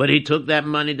 But he took that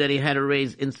money that he had to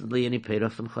raise instantly and he paid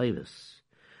off some chayvus.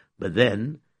 But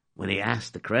then, when he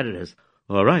asked the creditors,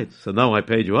 all right, so now I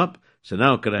paid you up, so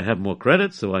now could I have more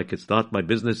credit so I could start my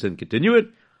business and continue it?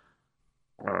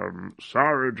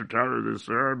 Sorry to tell you this,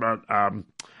 sir, but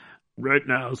right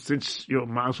now, since your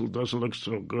mazel doesn't look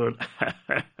so good,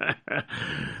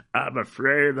 I'm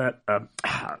afraid that, I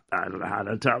don't know how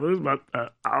to tell this, but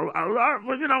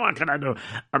well, you know, what can I do?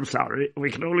 I'm sorry.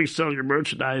 We can only sell your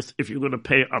merchandise if you're going to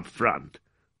pay up front.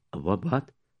 What?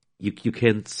 You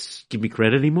can't give me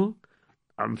credit anymore?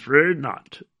 I'm afraid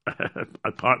not.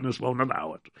 My partners won't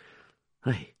allow it.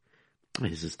 Hey,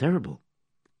 this is terrible.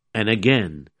 And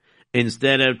again,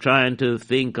 instead of trying to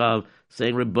think of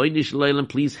saying, Rabbeinu Shalom,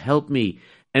 please help me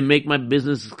and make my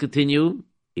business continue,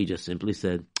 he just simply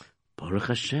said, Baruch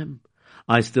Hashem,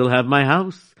 I still have my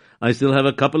house. I still have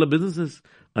a couple of businesses.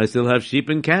 I still have sheep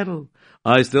and cattle.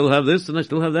 I still have this and I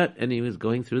still have that. And he was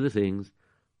going through the things,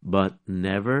 but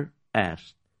never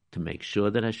asked to make sure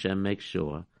that Hashem makes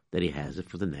sure that he has it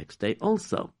for the next day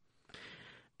also.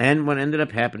 And what ended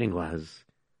up happening was,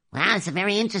 well, it's a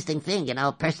very interesting thing. You know,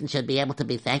 a person should be able to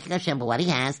be thanking Hashem for what he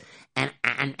has and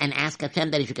ask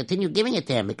Hashem that he should continue giving it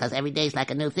to him, because every day is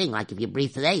like a new thing. Like if you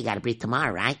breathe today, you got to breathe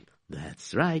tomorrow, right?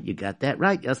 That's right. You got that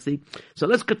right, Yossi. So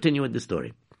let's continue with the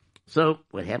story. So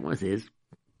what happened was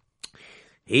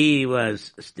he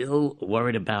was still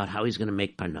worried about how he's going to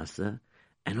make parnasa,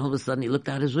 and all of a sudden he looked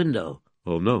out his window.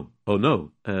 Oh no.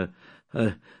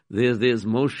 There's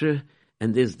Moshe.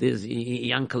 And there's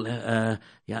Yankala.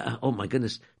 Oh my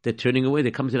goodness, they're turning away. They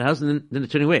come to the house and then they're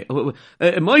turning away.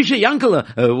 Moshe,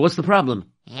 Yankala, what's the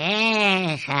problem?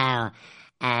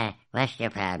 What's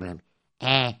your problem?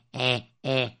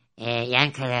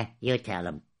 Yankala, you tell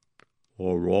him.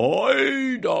 All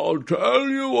right, I'll tell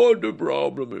you what the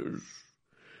problem is.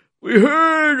 We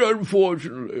heard,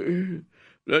 unfortunately,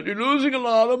 that you're losing a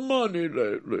lot of money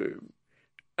lately.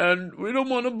 And we don't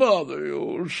want to bother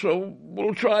you, so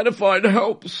we'll try to find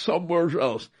help somewhere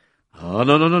else. Oh,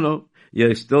 no.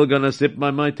 You're still going to sit by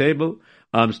my table?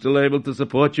 I'm still able to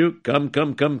support you. Come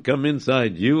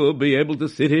inside. You will be able to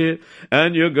sit here,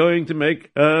 and you're going to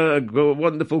make a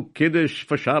wonderful kiddush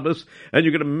for Shabbos, and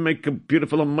you're going to make a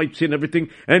beautiful mitzi and everything,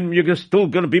 and you're still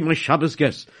going to be my Shabbos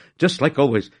guest, just like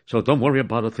always. So don't worry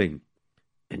about a thing.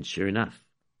 And sure enough,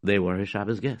 they were his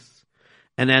Shabbos guests.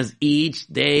 And as each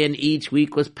day and each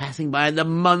week was passing by, the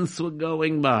months were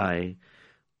going by,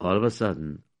 all of a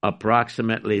sudden,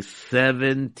 approximately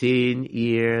 17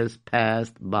 years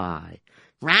passed by.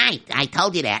 Right, I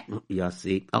told you that.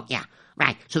 Yossi. Oh, yeah,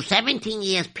 right. So 17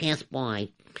 years passed by,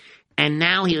 and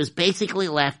now he was basically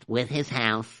left with his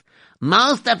house.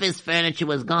 Most of his furniture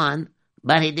was gone,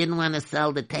 but he didn't want to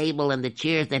sell the table and the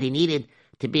chairs that he needed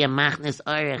to be a machnes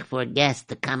orech for a guest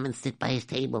to come and sit by his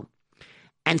table.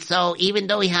 And so, even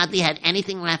though he hardly had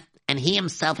anything left, and he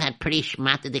himself had pretty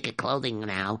schmatadika clothing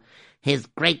now, his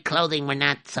great clothing were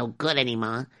not so good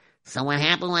anymore. So what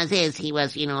happened was he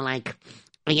was,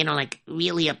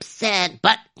 really upset,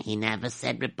 but he never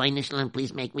said, Rabbeinu Shalom,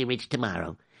 please make me rich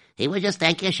tomorrow. He would just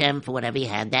thank Hashem for whatever he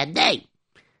had that day.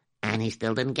 And he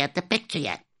still didn't get the picture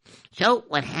yet. So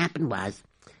what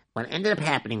ended up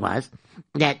happening was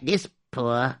that this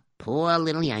poor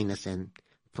little Yonason,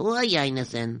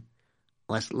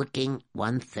 was looking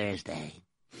one Thursday.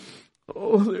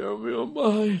 Oh, dear me, oh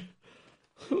my.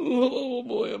 Oh,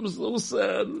 boy, I'm so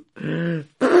sad.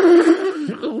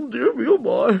 Oh, dear me, oh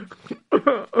my.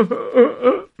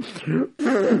 Oh,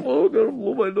 I gotta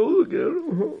blow my nose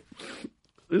again.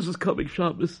 This is coming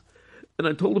Shabbos, and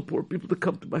I told the poor people to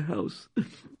come to my house.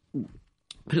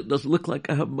 But it doesn't look like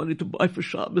I have money to buy for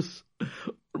Shabbos. What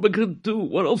am I going to do?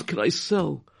 What else can I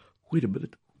sell? Wait a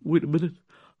minute.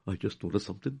 I just thought of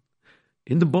something.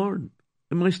 In the barn,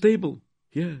 in my stable.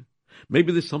 Yeah,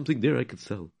 maybe there's something there I could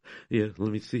sell. Yeah,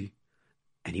 let me see.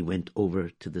 And he went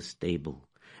over to the stable,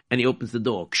 and he opens the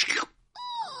door.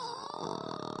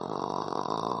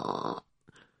 All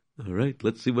right,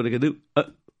 let's see what I can do.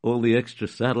 All the extra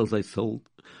saddles I sold.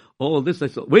 All this I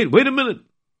sold. Wait a minute.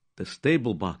 The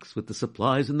stable box with the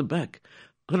supplies in the back.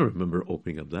 I don't remember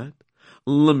opening up that.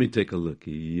 Let me take a look.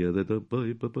 Okay,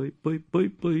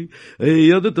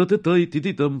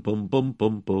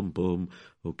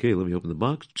 let me open the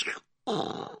box.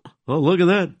 Oh, look at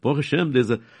that. Baruch Hashem,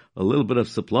 there's a little bit of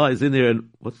supplies in there. And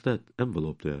what's that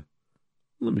envelope there?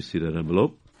 Let me see that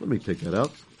envelope. Let me take that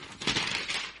out.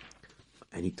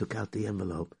 And he took out the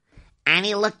envelope. And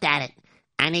he looked at it.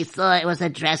 And he saw it was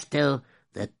addressed to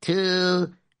the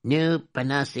two new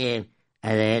Panasim,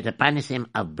 the Panasim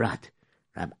of Brat.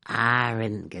 Rab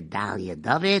Aaron Gedalia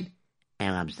David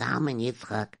and Rab Zalman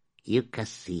Yitzchak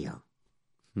Yukasil.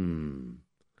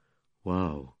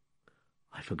 Wow.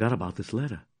 I forgot about this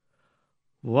letter.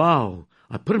 Wow.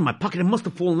 I put it in my pocket. It must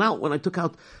have fallen out when I took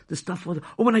out the stuff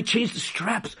when I changed the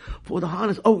straps for the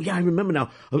harness. Oh, yeah, I remember now.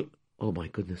 Oh, my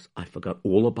goodness. I forgot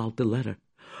all about the letter.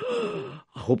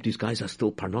 I hope these guys are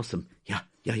still Parnosim. Yeah.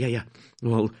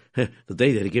 Well, the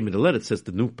day that he gave me the letter, it says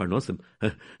the new Parnosim,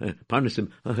 Parnosim,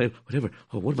 whatever.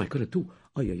 Oh, what am I going to do?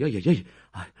 Let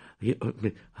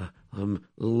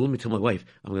me tell my wife.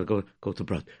 I'm going to go to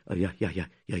Brad. Yeah.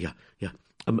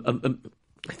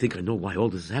 I think I know why all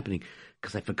this is happening,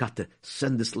 because I forgot to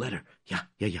send this letter. Yeah.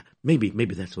 Maybe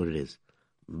that's what it is.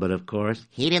 But of course,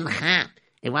 he didn't have.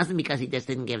 It wasn't because he just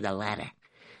didn't give the letter.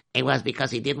 It was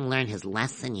because he didn't learn his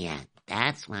lesson yet.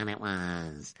 That's what it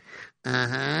was.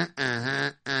 That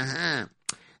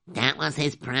was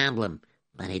his problem.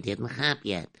 But he didn't hop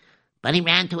yet. But he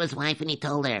ran to his wife and he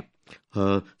told her.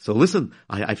 So listen,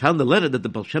 I found the letter that the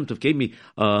Baal Shem Tov gave me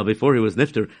before he was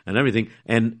nifter and everything,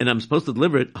 and I'm supposed to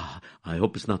deliver it. I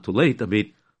hope it's not too late. I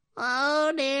mean...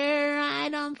 Oh dear, I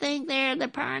don't think they're the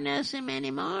Parnasim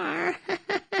anymore.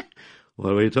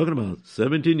 What were you talking about?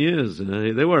 17 years.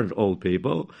 They weren't old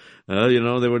people. They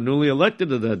were newly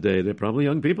elected at that day. They're probably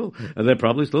young people. And they're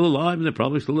probably still alive, and they're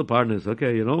probably still the partners.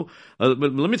 Okay, but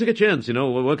let me take a chance.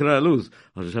 What can I lose?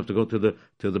 I'll just have to go to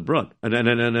the Brut. And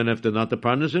if they're not the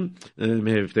partners,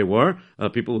 if they were,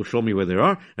 people will show me where they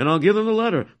are, and I'll give them the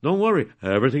letter. Don't worry.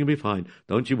 Everything will be fine.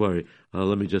 Don't you worry.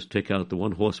 Let me just take out the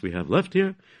one horse we have left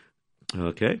here.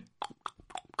 Okay.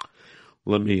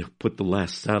 Let me put the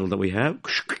last saddle that we have.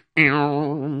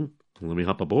 Let me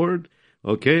hop aboard.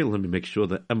 Okay, let me make sure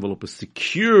the envelope is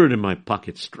secured in my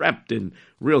pocket, strapped in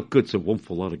real good so it won't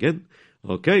fall out again.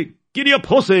 Okay, giddy up,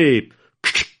 horsey!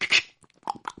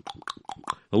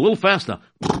 A little faster.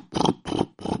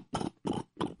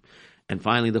 And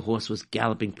finally the horse was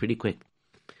galloping pretty quick.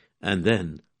 And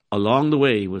then, along the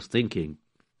way, he was thinking,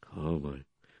 oh boy,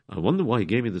 I wonder why he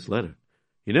gave me this letter.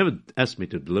 He never asked me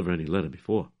to deliver any letter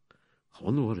before. I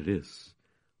wonder what it is.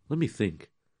 Let me think.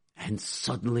 And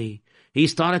suddenly, he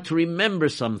started to remember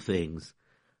some things.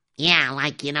 Yeah,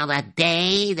 like, that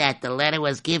day that the letter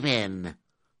was given.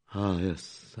 Ah,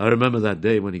 yes. I remember that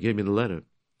day when he gave me the letter.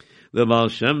 The Baal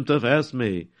Shem Tov asked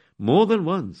me more than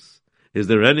once, is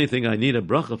there anything I need a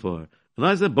bracha for? And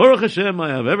I said, Baruch Hashem, I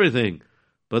have everything.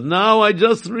 But now I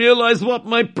just realized what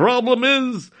my problem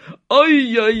is.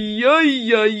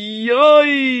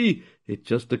 It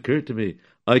just occurred to me.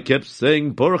 I kept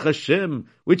saying Baruch Hashem,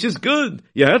 which is good.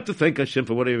 You have to thank Hashem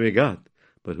for whatever you got.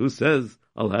 But who says,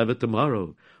 I'll have it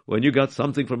tomorrow? When you got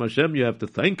something from Hashem, you have to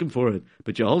thank Him for it.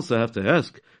 But you also have to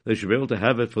ask that you should be able to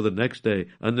have it for the next day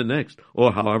and the next,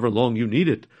 or however long you need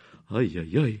it.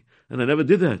 And I never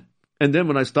did that. And then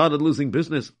when I started losing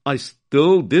business, I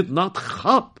still did not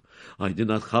chop. I did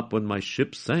not chop when my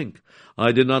ship sank.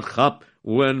 I did not chop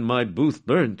when my booth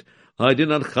burned. I did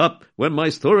not chop when my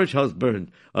storage house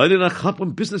burned. I did not chop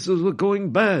when businesses were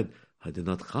going bad. I did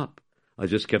not chop. I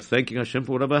just kept thanking Hashem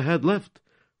for whatever I had left.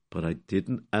 But I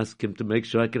didn't ask Him to make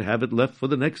sure I could have it left for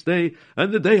the next day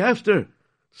and the day after.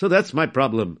 So that's my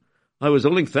problem. I was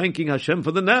only thanking Hashem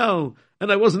for the now,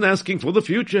 and I wasn't asking for the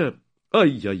future. That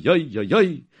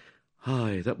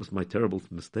was my terrible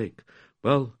mistake.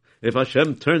 Well, if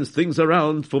Hashem turns things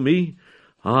around for me,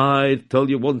 I tell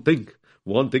you one thing.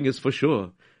 One thing is for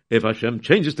sure. If Hashem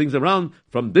changes things around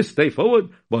from this day forward,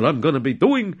 what I'm going to be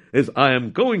doing is I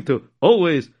am going to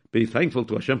always be thankful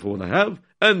to Hashem for what I have,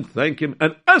 and thank Him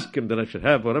and ask Him that I should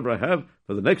have whatever I have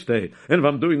for the next day. And if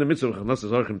I'm doing the mitzvah of Chanas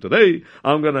Zarchim today,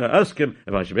 I'm going to ask Him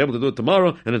if I should be able to do it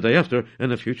tomorrow and the day after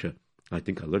and the future. I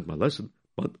think I learned my lesson,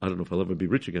 but I don't know if I'll ever be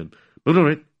rich again. But all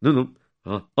right, no.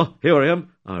 Here I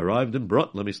am. I arrived in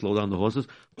Brot. Let me slow down the horses.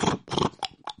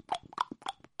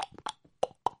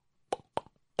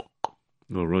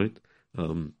 All right.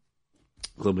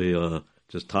 Let me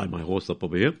just tie my horse up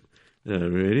over here.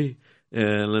 Ready?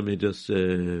 And let me just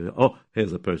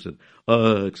here's a person.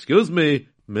 Excuse me,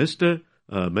 mister.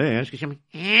 May I ask you something?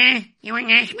 You want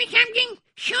to ask me something?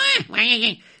 Sure.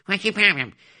 What's your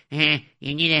problem? You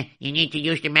need to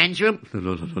use the men's room?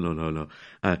 No.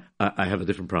 I have a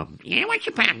different problem. Yeah, what's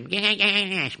your problem?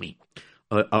 Ask me.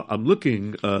 I'm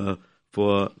looking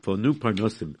for new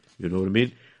parnosim. You know what I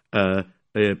mean?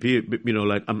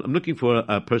 I'm looking for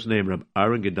a person named Rab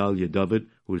Aaron Gedalia David,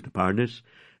 who is the parnas,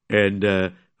 and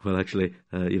actually,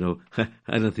 I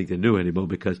don't think they knew anymore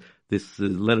because this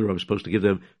letter I was supposed to give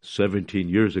them 17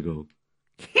 years ago.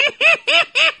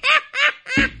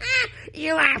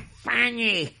 You are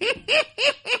funny.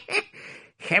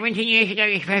 17 years ago,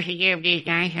 you're supposed to give these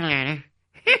guys a letter.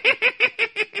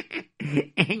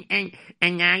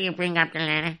 and now you bring up the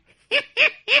letter.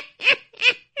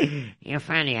 You're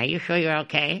funny. Are you sure you're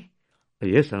okay?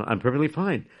 Yes, I'm perfectly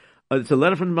fine. It's a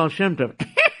letter from the Baal Shem Tov.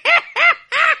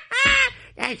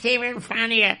 That's even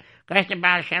funnier, because the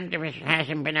Baal Shem Tov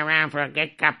hasn't been around for a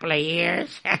good couple of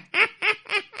years.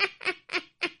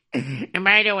 And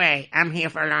by the way, I'm here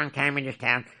for a long time in this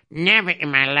town. Never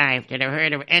in my life did I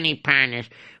heard of any partners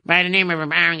by the name of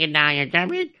Aaron Gedalia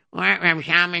David or Reb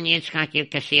Zalman Yitzchak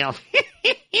Yukasil.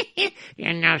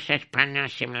 There's no such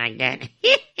parnosim like that.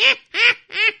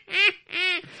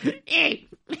 Hey,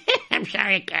 I'm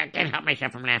sorry, I can't help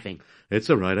myself from laughing. It's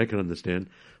all right, I can understand.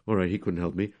 All right, he couldn't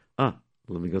help me. Let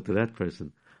me go to that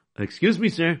person. Excuse me,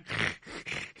 sir.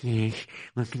 Yes,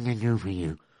 what can I do for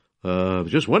you? I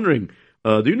was just wondering,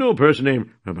 do you know a person named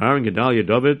Reb Aaron Gedalia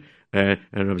David and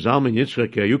Reb Zalman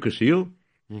Yitzchak Yukasil?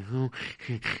 Who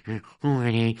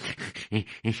are they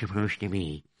supposed to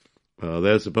be?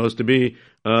 They're supposed to be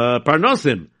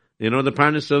Parnosim. You know, the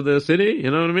Parnos of the city?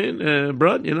 You know what I mean?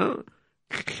 Brud, you know?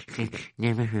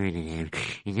 Never heard of them.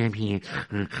 And I'm here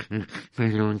for a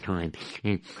long time.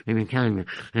 And I've been telling you,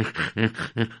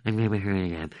 I've never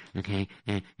heard of them. Okay?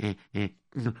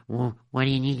 Well, what do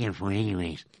you need them for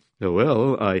anyways?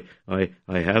 Well, I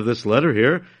have this letter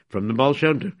here from the Baal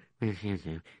Shem Tov.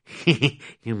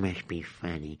 You must be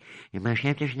funny. And Baal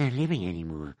Shem Tov's not living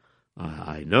anymore.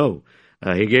 I know.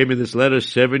 He gave me this letter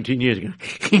 17 years ago.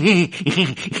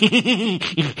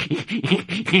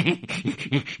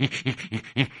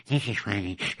 This is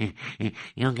funny.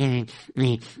 You're giving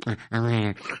me a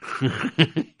letter.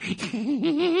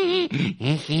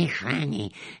 This is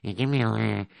funny. You give me a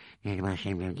letter that the Baal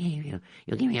Shem Tov gave you.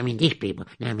 You give me, I mean, these people,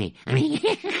 not me. I mean,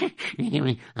 you give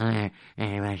me a letter that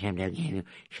the Baal Shem Tov gave you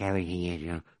 17 years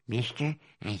ago. Mister,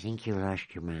 I think you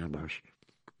lost your marbles.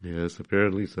 Yes,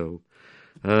 apparently so.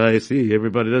 I see.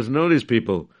 Everybody doesn't know these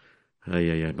people.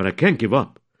 But I can't give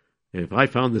up. If I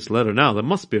found this letter now, there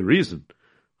must be a reason.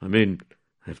 I mean,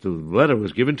 if the letter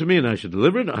was given to me and I should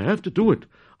deliver it, I have to do it.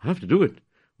 I have to do it.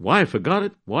 Why I forgot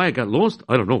it, why I got lost,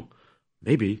 I don't know.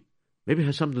 Maybe it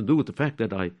has something to do with the fact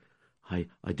that I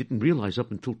didn't realize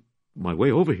up until my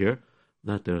way over here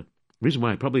that the reason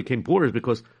why I probably came poor is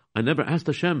because I never asked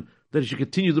Hashem that He should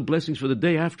continue the blessings for the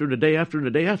day after and the day after and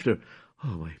the day after.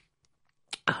 Oh, wait.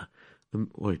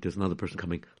 Wait, there's another person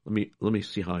coming. Let me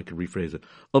see how I can rephrase it.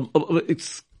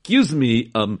 Excuse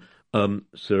me,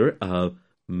 sir.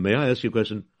 May I ask you a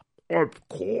question? Of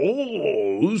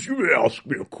course, you may ask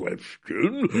me a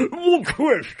question. What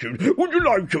question would you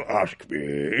like to ask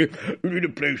me? You need a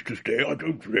place to stay. I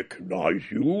don't recognize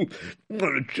you.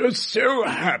 Well, it just so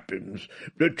happens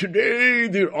that today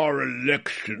there are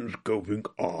elections going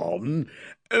on,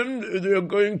 and they're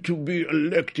going to be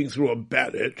electing through a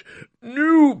ballot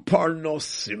new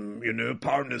Parnosim,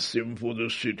 Parnosim for the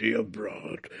city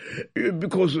abroad.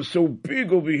 Because it's so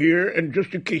big over here, and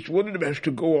just in case one of them has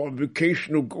to go on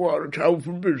vacation or go out of town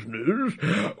for business,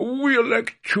 we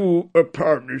elect two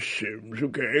Parnosims,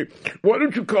 okay? Why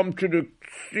don't you come to the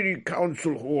city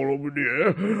council hall over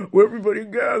there, where everybody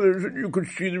gathers, and you can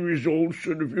see the results,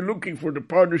 and if you're looking for the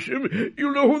Parnosim,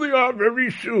 you'll know who they are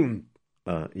very soon.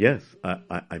 Yes,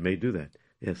 I may do that.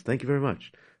 Yes, thank you very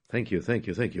much. Thank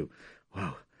you.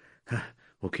 Wow.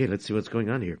 Okay, let's see what's going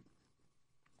on here.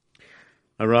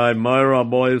 All right, Myra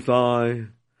boys,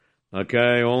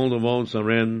 okay, all the votes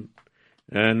are in,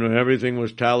 and everything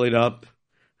was tallied up.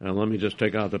 And let me just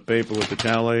take out the paper with the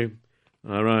tally.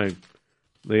 All right.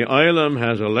 The Eilam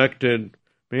has elected,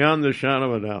 beyond the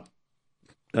shadow of a doubt,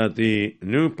 that the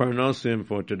new Parnosim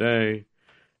for today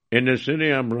in the city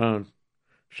of Brod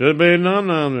should be none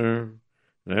other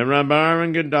than Reb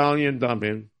Aaron Gedalia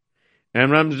David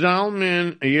and Reb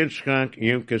Zalman Yitzchak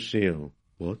Yukasil.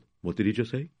 What? What did he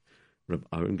just say? Reb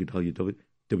Aaron Gedalia David?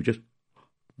 Did we just...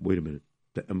 Wait a minute.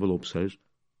 The envelope says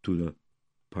to the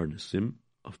Parnosim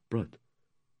of Brod.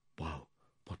 Wow.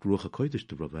 What Ruach HaKodesh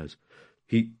the Rav has.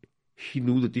 He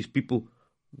knew that these people...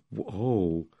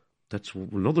 Oh, that's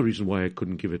another reason why I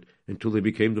couldn't give it until they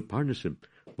became the Parnosim.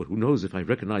 But who knows if I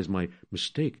recognize my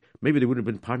mistake. Maybe they would have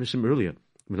been Parnosim earlier.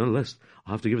 But nonetheless,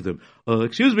 I'll have to give it to them.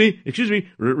 Excuse me,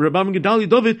 Reb Aaron Gedalia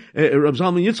David, Reb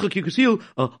Zalman Yitzchak Yukasil,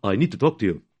 I need to talk to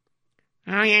you.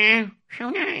 Oh, yeah? So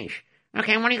nice.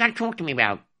 Okay, what do you got to talk to me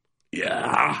about?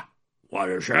 Yeah, what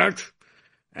is that?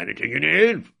 Anything you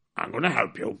need, I'm going to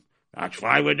help you. That's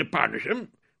why we're the Parnosim.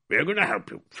 We're going to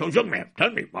help you. So, young man,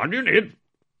 tell me, what do you need?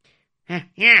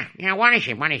 Yeah, what is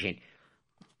it?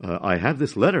 I have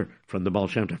this letter from the Baal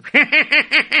Shem Tov.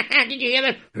 Did you hear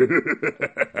that?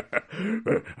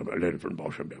 A letter from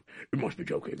Baal Shem Tov. You must be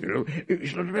joking,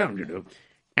 He's not around,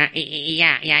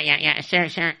 Yeah. Sir,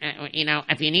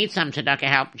 if you need some tzedakah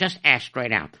help, just ask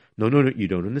straight out. No, you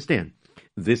don't understand.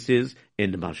 This is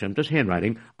in the Baal Shem Tov's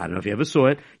handwriting. I don't know if you ever saw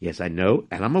it. Yes, I know,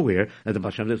 and I'm aware that the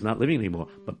Baal Shem Tov is not living anymore.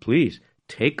 But please,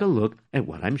 take a look at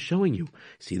what I'm showing you.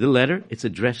 See the letter? It's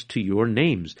addressed to your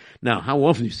names. Now, how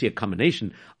often do you see a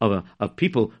combination of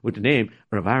people with the name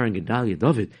Rav Aaron Gedalia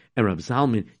David and Rav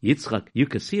Zalman Yitzchak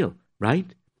Yukasil, right?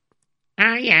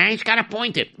 Oh, yeah, he's got a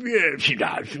point. Yes, he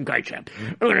does. Gotcha.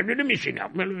 Let me see now.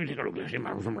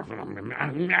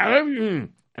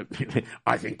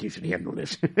 I think you should handle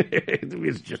this.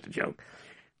 It's just a joke.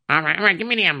 All right, give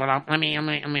me the envelope. Let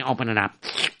me open it up.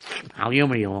 I'll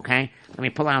humor you, okay? Let me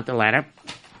pull out the letter.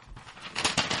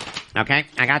 Okay,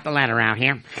 I got the letter out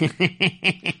here.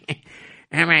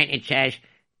 All right, it says,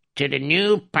 to the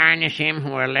new Parnasim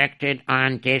who were elected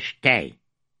on this day.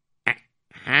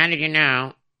 How did you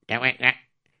know that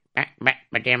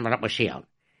but the envelope was sealed?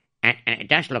 And it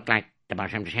does look like the Baal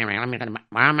Shem Tov's handwriting.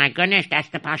 Oh, my goodness, that's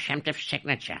the Baal Shem Tov's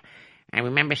signature. I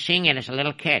remember seeing it as a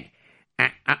little kid.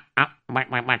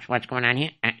 What's going on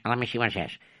here? Let me see what it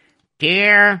says.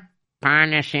 Dear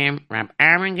Parnasim, Rab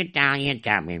Aaron Gedalia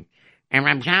David, and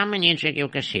Rab Zalman Yitzchak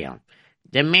Yukasil,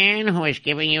 the man who is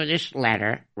giving you this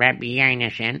letter, Rabbi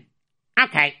Yonason.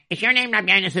 Okay, is your name Rabbi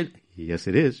Yonason? Yes,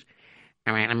 it is.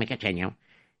 All right, let me continue.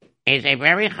 Is a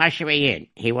very chashuv yid.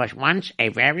 He was once a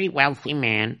very wealthy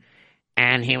man,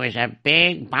 and he was a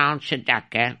big Baal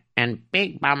Tzedakah and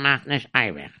big Baal Machnas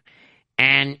Eirich.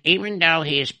 And even though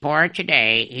he is poor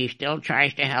today, he still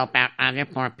tries to help out other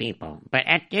poor people. But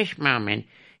at this moment,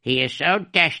 he is so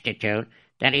destitute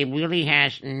that he really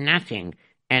has nothing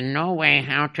and no way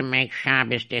how to make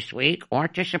Shabbos this week or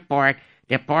to support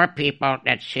the poor people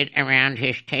that sit around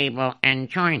his table and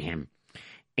join him.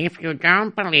 If you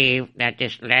don't believe that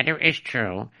this letter is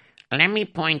true, let me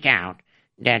point out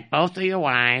that both of your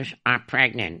wives are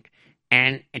pregnant.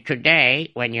 And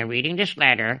today, when you're reading this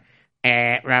letter,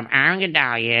 Rab Aaron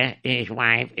Gedalia, his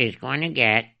wife, is going to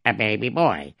get a baby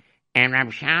boy. And Rab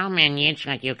Zalman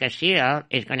Yitzchak Yukasil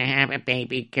is going to have a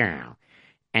baby girl.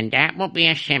 And that will be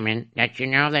a simon that you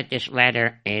know that this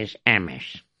letter is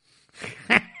emes.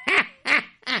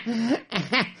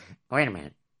 Wait a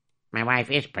minute. My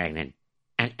wife is pregnant.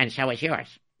 And so is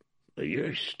yours.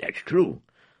 Yes, that's true.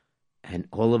 And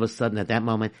all of a sudden, at that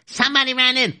moment, Somebody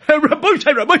ran in. Rabbi,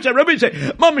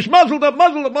 Mamish, muzzle tov.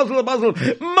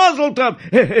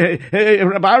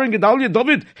 Rabbi Aaron Gedalia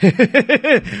David.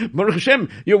 Baruch Hashem,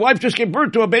 your wife just gave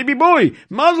birth to a baby boy.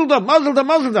 Muzzle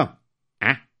tov.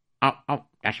 Huh? Oh,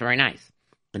 that's very nice.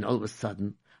 And all of a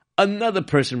sudden, another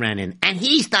person ran in. And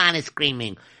he started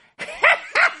screaming.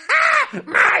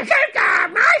 My job!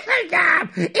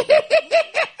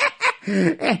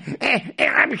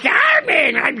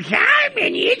 I'm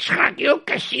Zalman Yitzchak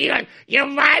Yukasil. Your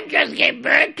wife just gave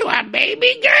birth to a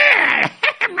baby girl.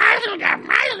 Mazel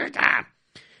tov.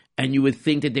 And you would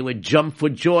think that they would jump for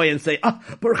joy and say,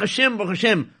 Baruch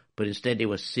Hashem. But instead they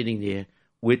were sitting there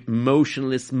with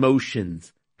motionless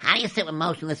motions. How do you sit with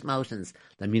motionless motions?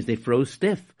 That means they froze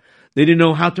stiff. They didn't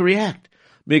know how to react.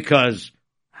 Because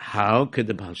how could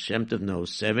the Baal Shem Tov know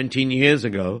 17 years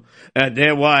ago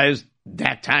their wives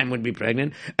that time would be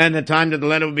pregnant, and the time that the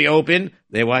letter would be open,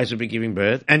 their wives would be giving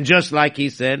birth, and just like he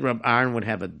said, Rab Aaron would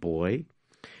have a boy,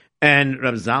 and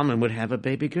Rab Zalman would have a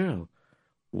baby girl.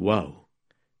 Whoa.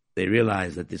 They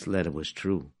realized that this letter was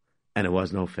true, and it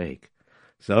was no fake.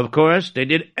 So, of course, they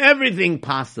did everything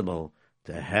possible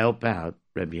to help out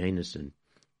Rabbi Yonason.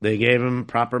 They gave him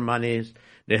proper monies,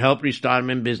 they helped restart him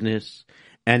in business,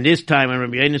 and this time when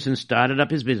Rabbi Yonason started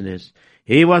up his business,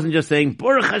 he wasn't just saying,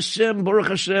 Baruch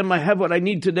Hashem, I have what I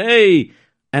need today.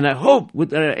 And I hope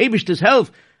with Eibishter's help,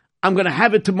 I'm going to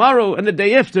have it tomorrow and the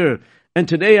day after. And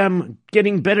today I'm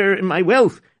getting better in my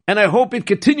wealth. And I hope it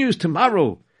continues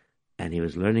tomorrow. And he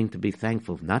was learning to be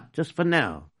thankful, not just for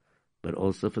now, but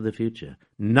also for the future.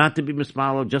 Not to be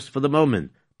mismalo just for the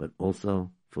moment, but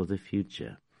also for the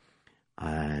future.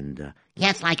 And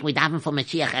yes, like we daven for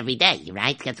Mashiach every day,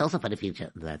 right? That's also for the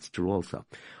future. That's true also.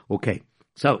 Okay.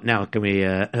 So, now can we,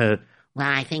 Well,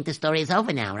 I think the story is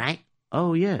over now, right?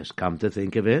 Oh, yes. Come to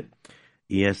think of it.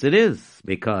 Yes, it is.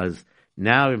 Because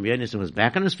now Rabbi Yonason was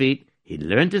back on his feet, he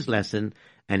learned his lesson,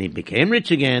 and he became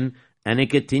rich again, and he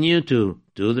continued to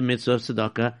do the mitzvah of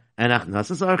tzedakah and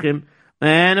achnasas orchim.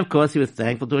 And, of course, he was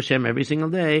thankful to Hashem every single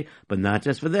day, but not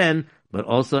just for then, but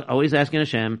also always asking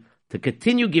Hashem to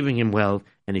continue giving him wealth,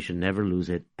 and he should never lose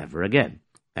it ever again.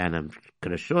 And I'm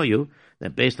going to show you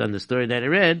that based on the story that I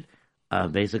read,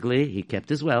 basically, he kept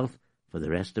his wealth for the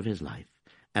rest of his life.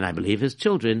 And I believe his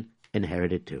children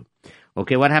inherited too.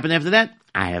 Okay, what happened after that?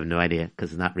 I have no idea,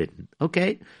 because it's not written.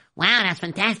 Okay. Wow, that's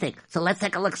fantastic. So let's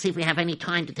take a look, see if we have any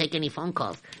time to take any phone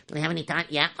calls. Do we have any time?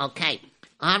 Yeah, okay.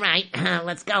 All right,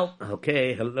 let's go.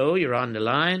 Okay, hello, you're on the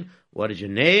line. What is your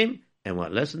name, and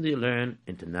what lesson do you learn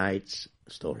in tonight's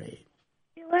story?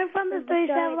 You learn from the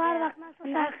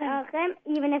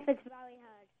even if it's very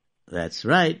hard. That's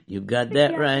right. You got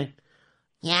that right.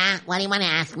 Yeah, what do you want to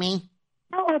ask me?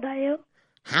 How old are you?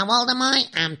 How old am I?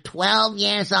 I'm 12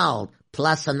 years old.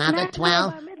 Plus another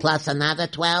 12, plus another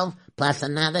 12, plus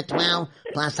another 12,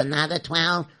 plus another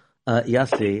 12.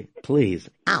 Yossi, please.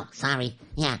 Oh, sorry.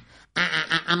 Yeah,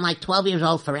 I'm like 12 years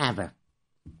old forever.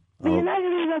 But you're not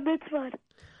going to have a mitzvah.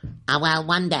 Well,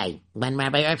 one day, when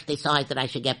Rabbi Erps decides that I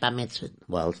should get bar mitzvah.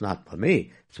 Well, it's not for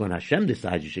me. It's when Hashem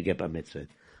decides you should get bar mitzvah.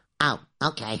 Oh,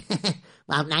 okay.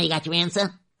 Well, now you got your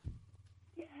answer?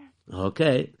 Yeah.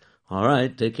 Okay. All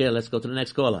right. Take care. Let's go to the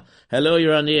next caller. Hello,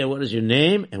 you're on the air. What is your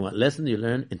name and what lesson do you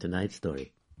learn in tonight's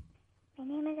story? My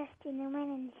name is Esther Newman,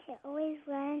 and you should always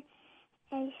learn,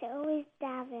 and you should always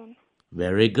daven.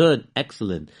 Very good.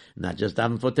 Excellent. Not just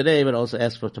daven for today, but also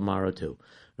ask for tomorrow too.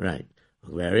 Right.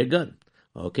 Very good.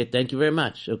 Okay, thank you very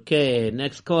much. Okay,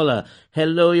 next caller.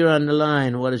 Hello, you're on the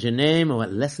line. What is your name and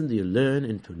what lesson do you learn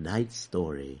in tonight's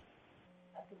story?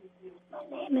 My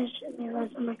name is Jamila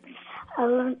Zimmer. I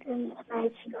learned in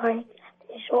tonight's story that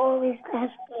you should always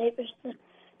ask favors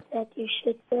that you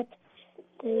should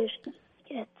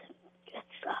get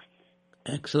stuff.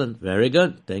 Excellent. Very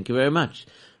good. Thank you very much.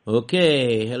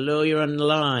 Okay, hello, you're on the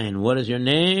line. What is your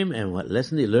name and what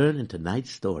lesson do you learn in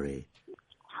tonight's story?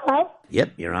 Hello?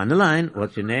 Yep, you're on the line.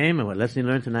 What's your name and what lesson do you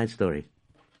learn in tonight's story?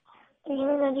 My name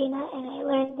is Adina, and I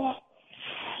learned that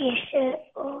you should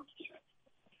always...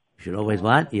 You should always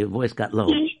what? Your voice got low.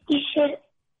 You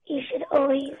should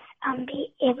always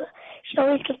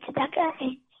give tzedakah,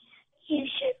 and you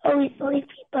should always believe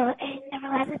people and never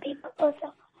lie to people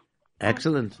also.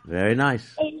 Excellent. Very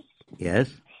nice. Yes?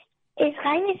 Is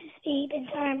Chaim Yosef Ben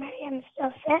Sarah Miriam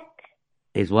still sick?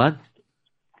 Is what?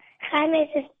 Chaim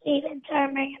Yosef Ben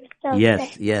Sarah Miriam still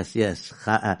sick? Yes.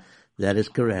 That is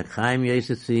correct. Chaim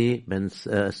Yosef Ben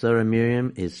Sarah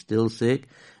Miriam is still sick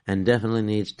and definitely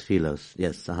needs tefillos.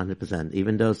 Yes, 100%.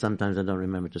 Even though sometimes I don't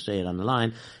remember to say it on the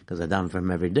line because I daven for him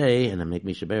every day and I make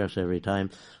Misha Beros every time.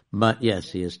 But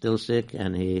yes, he is still sick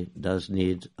and he does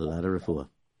need a lot of refuah.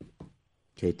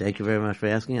 Okay, thank you very much for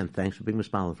asking and thanks for being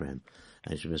responsible for him.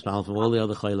 And you should be responsible for all the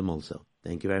other chaylim also.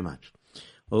 Thank you very much.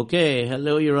 Okay,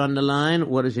 hello, you're on the line.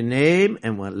 What is your name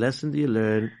and what lesson do you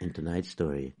learn in tonight's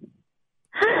story?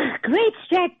 Great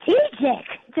strategic.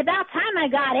 It's about time I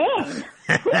got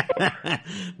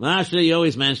in. Masha, you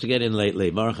always manage to get in lately.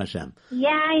 Baruch Hashem. Yeah,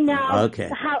 I know. Okay.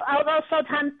 Although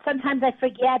sometimes I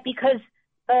forget because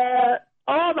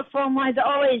all the phone lines are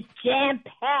always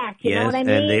jam-packed. You know what I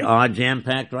mean? And they are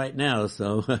jam-packed right now,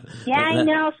 so... Yeah, I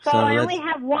know. So I only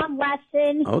have one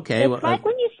lesson. Okay. It's like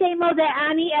when you say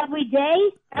Moda'ani every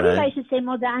day. Everybody should say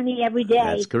Moda'ani every day.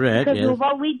 That's correct, because yes.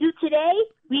 what we do today,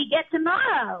 we get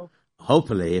tomorrow.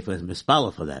 Hopefully, if it's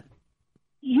mispala for that.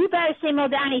 You better say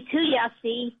Moda'ani too,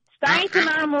 Yossi. Starting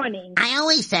tomorrow morning. I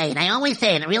always say it.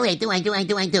 Really, I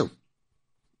do.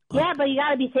 Yeah, but you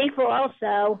gotta be thankful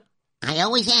also. I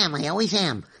always am.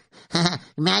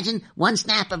 Imagine one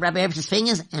snap of Rabbi Erps'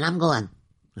 fingers and I'm gone.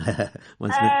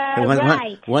 One snap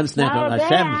of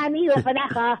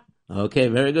Hashem. Okay,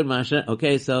 very good, Masha.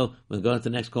 Okay, so we'll go to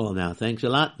the next call now. Thanks a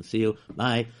lot. See you.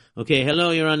 Bye. Okay, hello,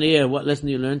 you're on the air. What lesson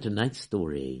you learned tonight's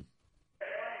story?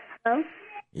 Hello?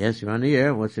 Yes, you're on the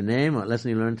air. What's your name? What lesson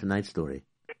you learned tonight's story?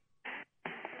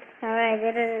 Sorry, I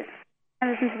didn't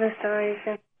listen to the story,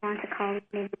 so I want to call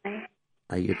anyway.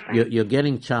 You're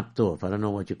getting chopped off. I don't know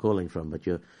what you're calling from, but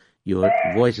your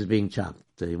voice is being chopped.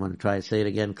 So you want to try to say it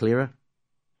again clearer?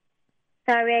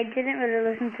 Sorry, I didn't really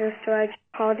listen to the story. I just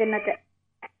called in at the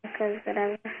because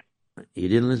whatever. You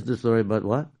didn't listen to the story about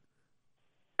what?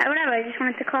 Whatever, I just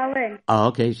wanted to call in. Oh,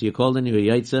 okay, so you called in, you're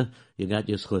a Yitzy, you got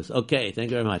your schus. Okay,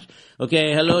 thank you very much.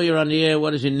 Okay, hello, you're on the air.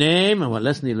 What is your name and what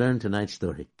lesson you learned tonight's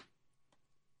story?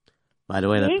 By the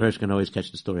way, that person can always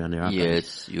catch the story on their archive.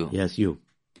 Yes, you. Yes, you.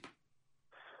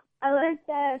 I learned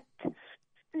that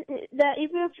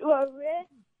even if you are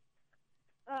rich,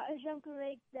 Hashem can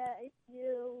make that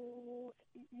you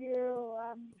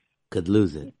could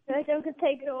lose it. Hashem could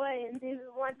take it away in even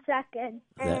 1 second.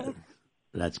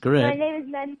 That's correct. My name is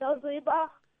Mendel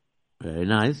Zuba. Very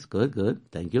nice.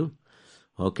 Good. Thank you.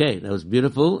 Okay, that was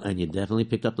beautiful, and you definitely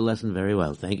picked up the lesson very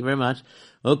well. Thank you very much.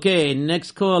 Okay,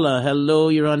 next caller. Hello,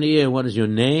 you're on the air. What is your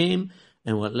name,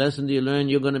 and what lesson do you learn?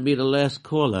 You're going to be the last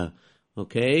caller.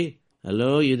 Okay?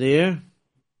 Hello, you there?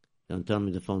 Don't tell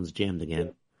me the phone's jammed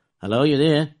again. Hello, you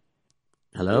there?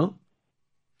 Hello?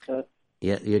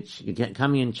 Yeah, you're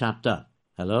coming in chopped up.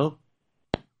 Hello?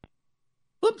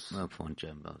 Oops.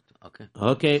 Okay.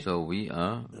 Okay. So we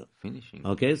are finishing.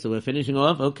 Okay, so we're finishing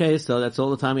off. Okay, so that's all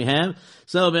the time we have.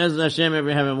 So, Be'ez Hashem,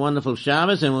 everybody have a wonderful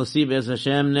Shabbos, and we'll see Be'ez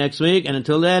Hashem next week. And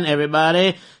until then,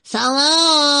 everybody, So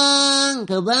long.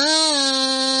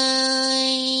 Goodbye.